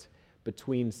conflict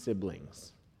between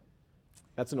siblings?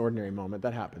 That's an ordinary moment.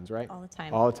 That happens, right? All the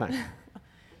time. All the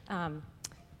time.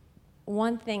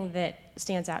 One thing that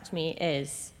stands out to me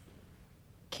is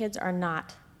kids are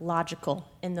not logical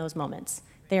in those moments.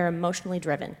 They're emotionally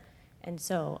driven. And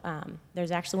so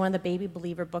there's actually one of the Baby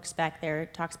Believer books back there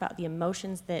talks about the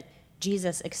emotions that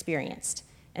Jesus experienced.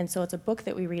 And so it's a book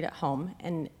that we read at home.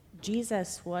 And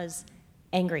Jesus was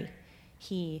angry.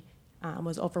 He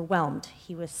was overwhelmed.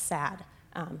 He was sad.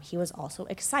 He was also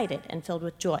excited and filled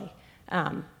with joy.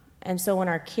 And so when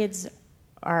our kids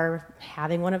are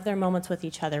having one of their moments with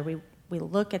each other, we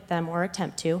look at them or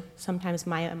attempt to. Sometimes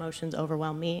my emotions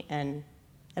overwhelm me and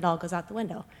it all goes out the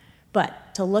window.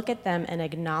 But to look at them and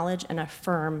acknowledge and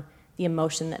affirm the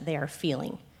emotion that they are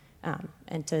feeling,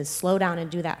 and to slow down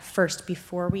and do that first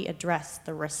before we address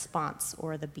the response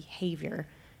or the behavior,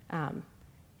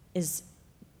 is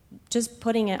just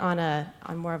putting it on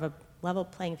more of a level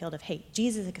playing field of, hey,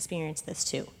 Jesus experienced this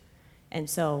too. And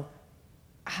so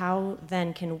how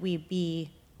then can we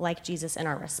be like Jesus in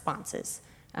our responses?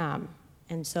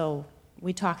 And so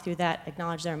we talk through that,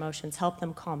 acknowledge their emotions, help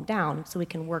them calm down so we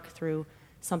can work through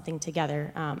something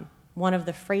together. One of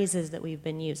the phrases that we've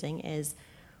been using is,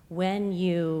 when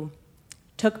you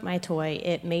took my toy,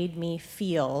 it made me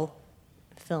feel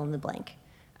fill in the blank.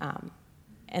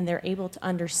 And they're able to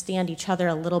understand each other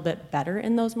a little bit better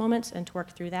in those moments and to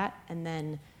work through that. And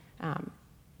then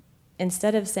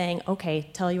instead of saying, okay,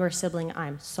 tell your sibling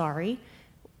I'm sorry,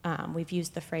 we've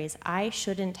used the phrase, I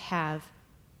shouldn't have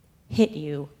hit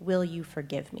you, will you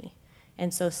forgive me?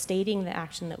 And so stating the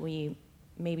action that we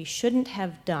maybe shouldn't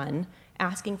have done,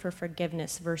 asking for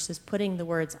forgiveness versus putting the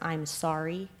words I'm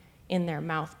sorry in their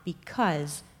mouth,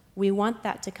 because we want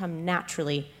that to come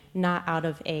naturally, not out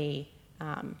of a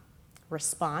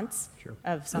response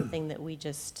of something that we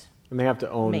just And they have to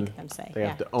own. make them say. They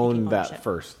have to taking own that ownership.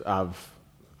 first. Of,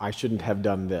 I shouldn't have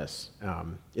done this.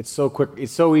 It's so quick.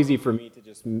 It's so easy for me to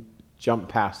just jump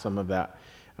past some of that.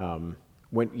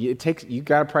 When it takes, you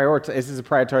got to prioritize. This is a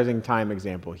prioritizing time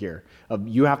example here. Of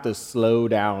you have to slow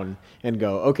down and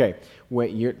go, okay,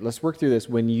 let's work through this.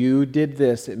 When you did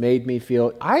this, it made me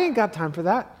feel. I ain't got time for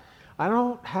that. I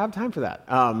don't have time for that.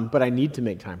 But I need to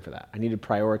make time for that. I need to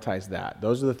prioritize that.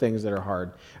 Those are the things that are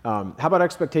hard. How about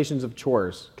expectations of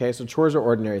chores? Okay, so chores are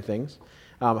ordinary things.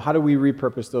 How do we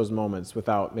repurpose those moments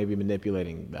without maybe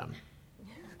manipulating them?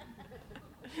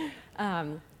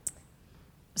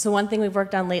 So one thing we've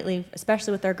worked on lately,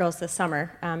 especially with our girls this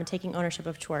summer, taking ownership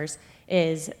of chores,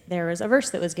 is there was a verse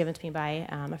that was given to me by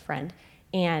a friend,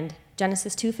 and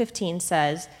Genesis 2:15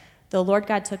 says, the Lord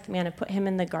God took the man and put him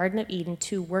in the Garden of Eden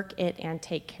to work it and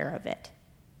take care of it.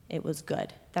 It was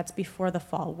good. That's before the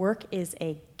fall. Work is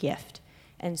a gift.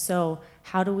 And so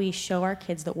how do we show our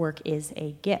kids that work is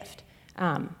a gift?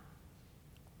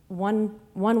 One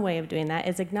way of doing that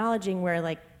is acknowledging where,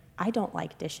 like, I don't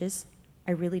like dishes.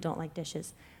 I really don't like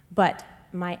dishes. But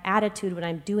my attitude when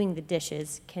I'm doing the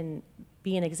dishes can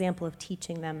be an example of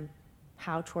teaching them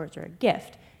how chores are a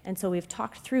gift. And so we've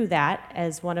talked through that.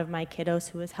 As one of my kiddos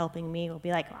who is helping me will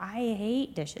be like, I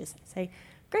hate dishes. I say,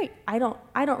 great, I don't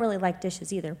really like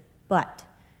dishes either, but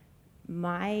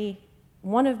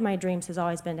one of my dreams has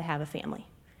always been to have a family.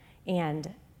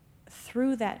 And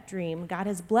through that dream, God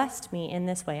has blessed me in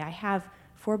this way. I have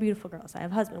 4 beautiful girls. I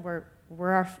have a husband.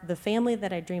 We're the family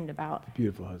that I dreamed about.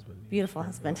 Beautiful husband. Beautiful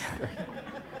husband.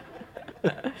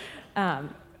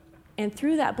 And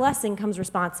through that blessing comes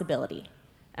responsibility.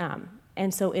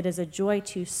 And so it is a joy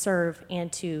to serve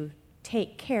and to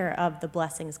take care of the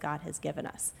blessings God has given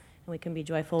us. And we can be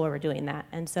joyful while we're doing that.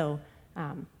 And so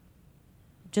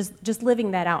just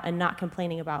living that out and not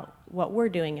complaining about what we're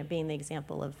doing and being the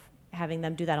example of having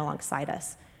them do that alongside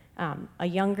us. A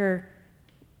younger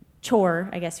chore,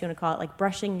 I guess you want to call it, like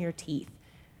brushing your teeth.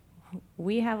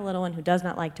 We have a little one who does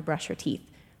not like to brush her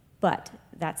teeth, but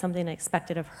that's something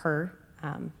expected of her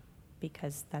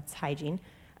because that's hygiene.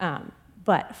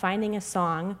 But finding a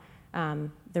song,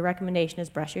 the recommendation is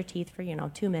brush your teeth for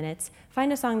 2 minutes.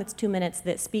 Find a song that's 2 minutes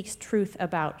that speaks truth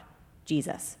about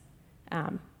Jesus,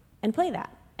 and play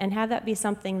that, and have that be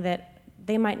something that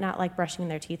they might not like brushing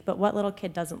their teeth, but what little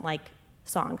kid doesn't like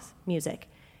songs, music?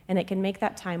 And it can make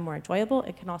that time more enjoyable.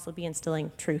 It can also be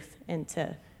instilling truth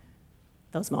into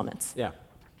those moments. Yeah.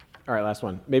 All right, last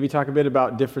one. Maybe talk a bit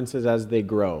about differences as they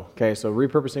grow. Okay, so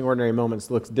repurposing ordinary moments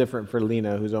looks different for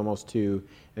Lena, who's almost 2,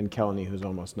 and Kelly, who's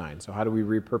almost 9. So how do we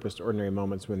repurpose ordinary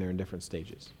moments when they're in different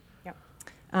stages? Yep.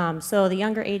 So the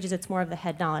younger ages, it's more of the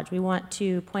head knowledge. We want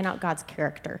to point out God's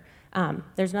character.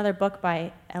 There's another book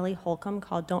by Ellie Holcomb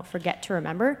called Don't Forget to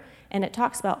Remember, and it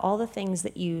talks about all the things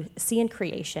that you see in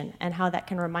creation and how that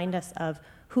can remind us of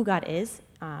who God is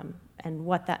and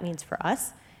what that means for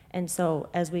us. And so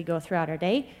as we go throughout our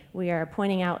day, we are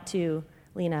pointing out to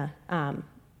Lena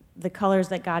the colors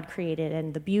that God created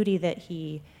and the beauty that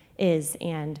he is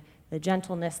and the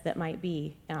gentleness that might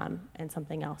be and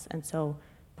something else. And so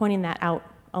pointing that out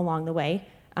along the way.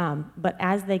 But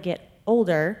as they get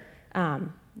older,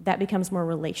 that becomes more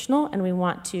relational, and we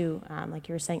want to, like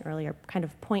you were saying earlier, kind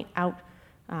of point out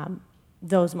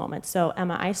those moments. So,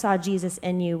 Emma, I saw Jesus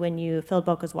in you when you filled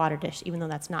Boca's water dish, even though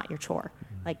that's not your chore.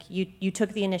 Mm-hmm. Like, you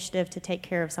took the initiative to take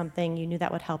care of something. You knew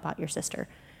that would help out your sister.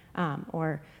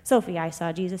 Or, Sophie, I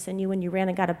saw Jesus in you when you ran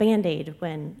and got a Band-Aid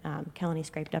when Kelly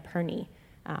scraped up her knee.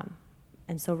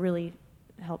 And so really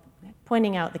help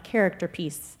pointing out the character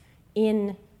piece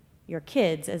in your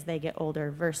kids as they get older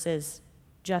versus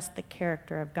just the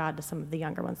character of God to some of the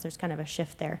younger ones. There's kind of a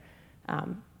shift there.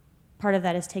 Part of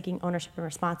that is taking ownership and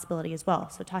responsibility as well.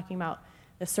 So talking about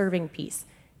the serving piece.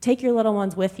 take your little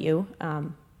ones with you.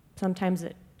 Sometimes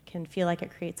it can feel like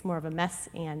it creates more of a mess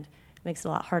and makes it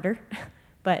a lot harder,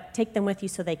 but take them with you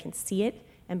so they can see it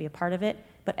and be a part of it.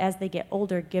 But as they get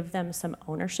older, give them some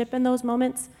ownership in those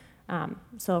moments.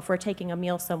 So if we're taking a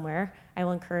meal somewhere, I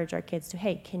will encourage our kids to,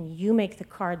 hey, can you make the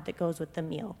card that goes with the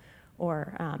meal?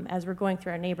 Or as we're going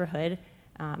through our neighborhood,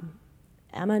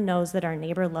 Emma knows that our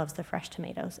neighbor loves the fresh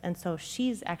tomatoes. And so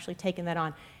she's actually taken that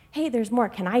on. Hey, there's more.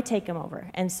 Can I take them over?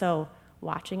 And so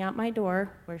watching out my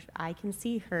door, where I can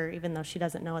see her, even though she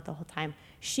doesn't know it the whole time,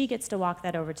 she gets to walk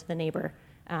that over to the neighbor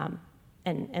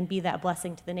and be that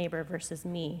blessing to the neighbor versus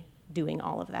me doing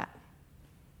all of that.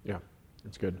 Yeah,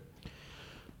 that's good.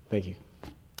 Thank you.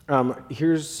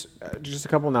 Here's just a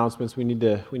couple announcements. We need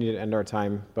to end our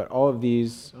time, but all of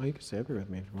these, you can say agree with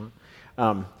me if you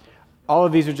want. All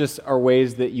of these are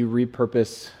ways that you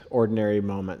repurpose ordinary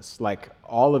moments. Like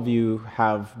all of you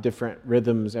have different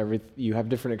rhythms. You have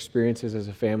different experiences as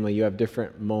a family. You have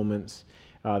different moments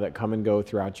that come and go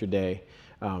throughout your day.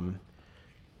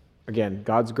 Again,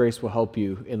 God's grace will help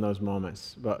you in those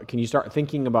moments. But can you start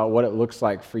thinking about what it looks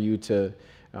like for you to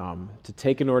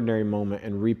take an ordinary moment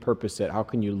and repurpose it? How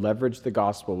can you leverage the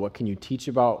gospel? What can you teach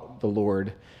about the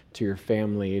Lord to your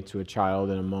family, to a child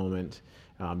in a moment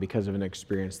because of an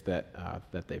experience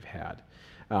that they've had?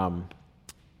 I'll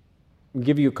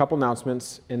give you a couple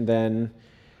announcements, and then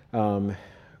I'm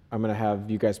going to have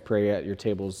you guys pray at your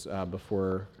tables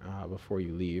before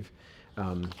you leave.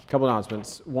 A couple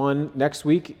announcements. One, next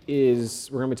week we're going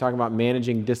to be talking about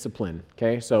managing discipline.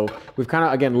 Okay, so we've kind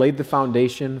of, again, laid the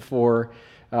foundation for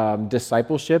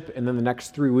discipleship, and then the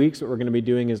next 3 weeks, what we're going to be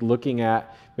doing is looking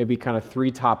at maybe kind of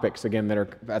 3 topics, again, that are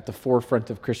at the forefront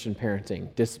of Christian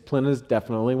parenting. Discipline is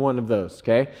definitely one of those,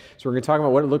 okay? So we're going to talk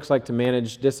about what it looks like to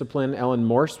manage discipline. Ellen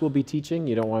Morse will be teaching.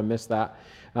 You don't want to miss that.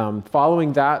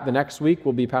 Following that, the next week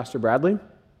will be Pastor Bradley.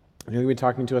 He's going to be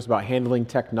talking to us about handling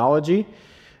technology.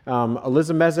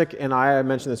 Eliza Mezek and I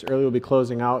mentioned this earlier, will be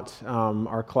closing out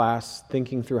our class,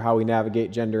 thinking through how we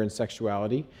navigate gender and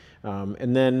sexuality.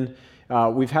 And then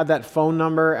we've had that phone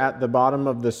number at the bottom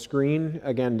of the screen.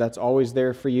 Again, that's always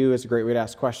there for you. It's a great way to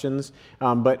ask questions.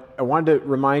 But I wanted to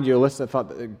remind you,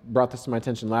 Alyssa brought this to my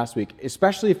attention last week,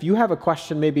 especially if you have a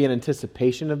question maybe in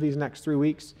anticipation of these next 3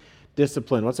 weeks.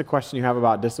 Discipline. What's a question you have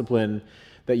about discipline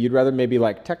that you'd rather maybe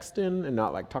like text in and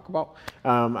not like talk about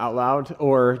out loud,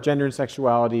 or gender and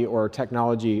sexuality or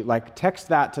technology? Like text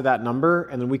that to that number,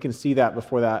 and then we can see that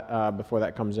before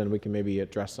that comes in. We can maybe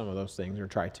address some of those things or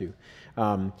try to.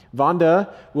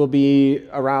 Vonda will be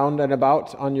around and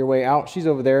about on your way out. She's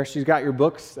over there. She's got your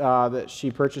books that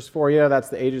she purchased for you. That's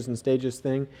the Ages and Stages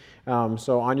thing.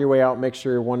 So on your way out, make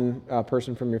sure one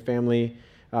person from your family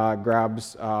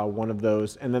grabs one of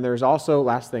those. And then there's also,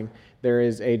 last thing, there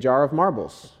is a jar of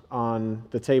marbles on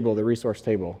the table, the resource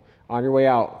table. On your way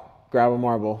out, grab a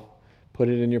marble, put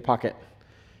it in your pocket,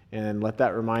 and let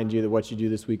that remind you that what you do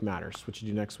this week matters, what you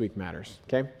do next week matters,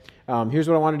 okay? Here's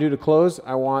what I want to do to close.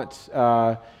 I want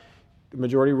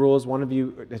majority rules. One of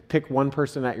you, pick one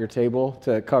person at your table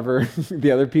to cover the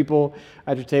other people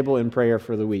at your table in prayer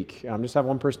for the week. Just have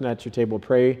one person at your table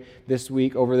pray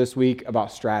over this week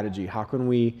about strategy. How can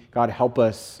we, God, help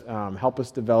us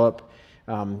develop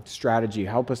strategy.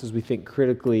 Help us as we think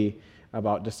critically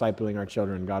about discipling our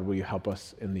children. God, will you help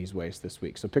us in these ways this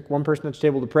week? So pick one person at your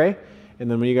table to pray,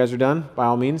 and then when you guys are done, by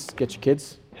all means, get your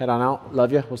kids, head on out.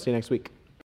 Love you. We'll see you next week.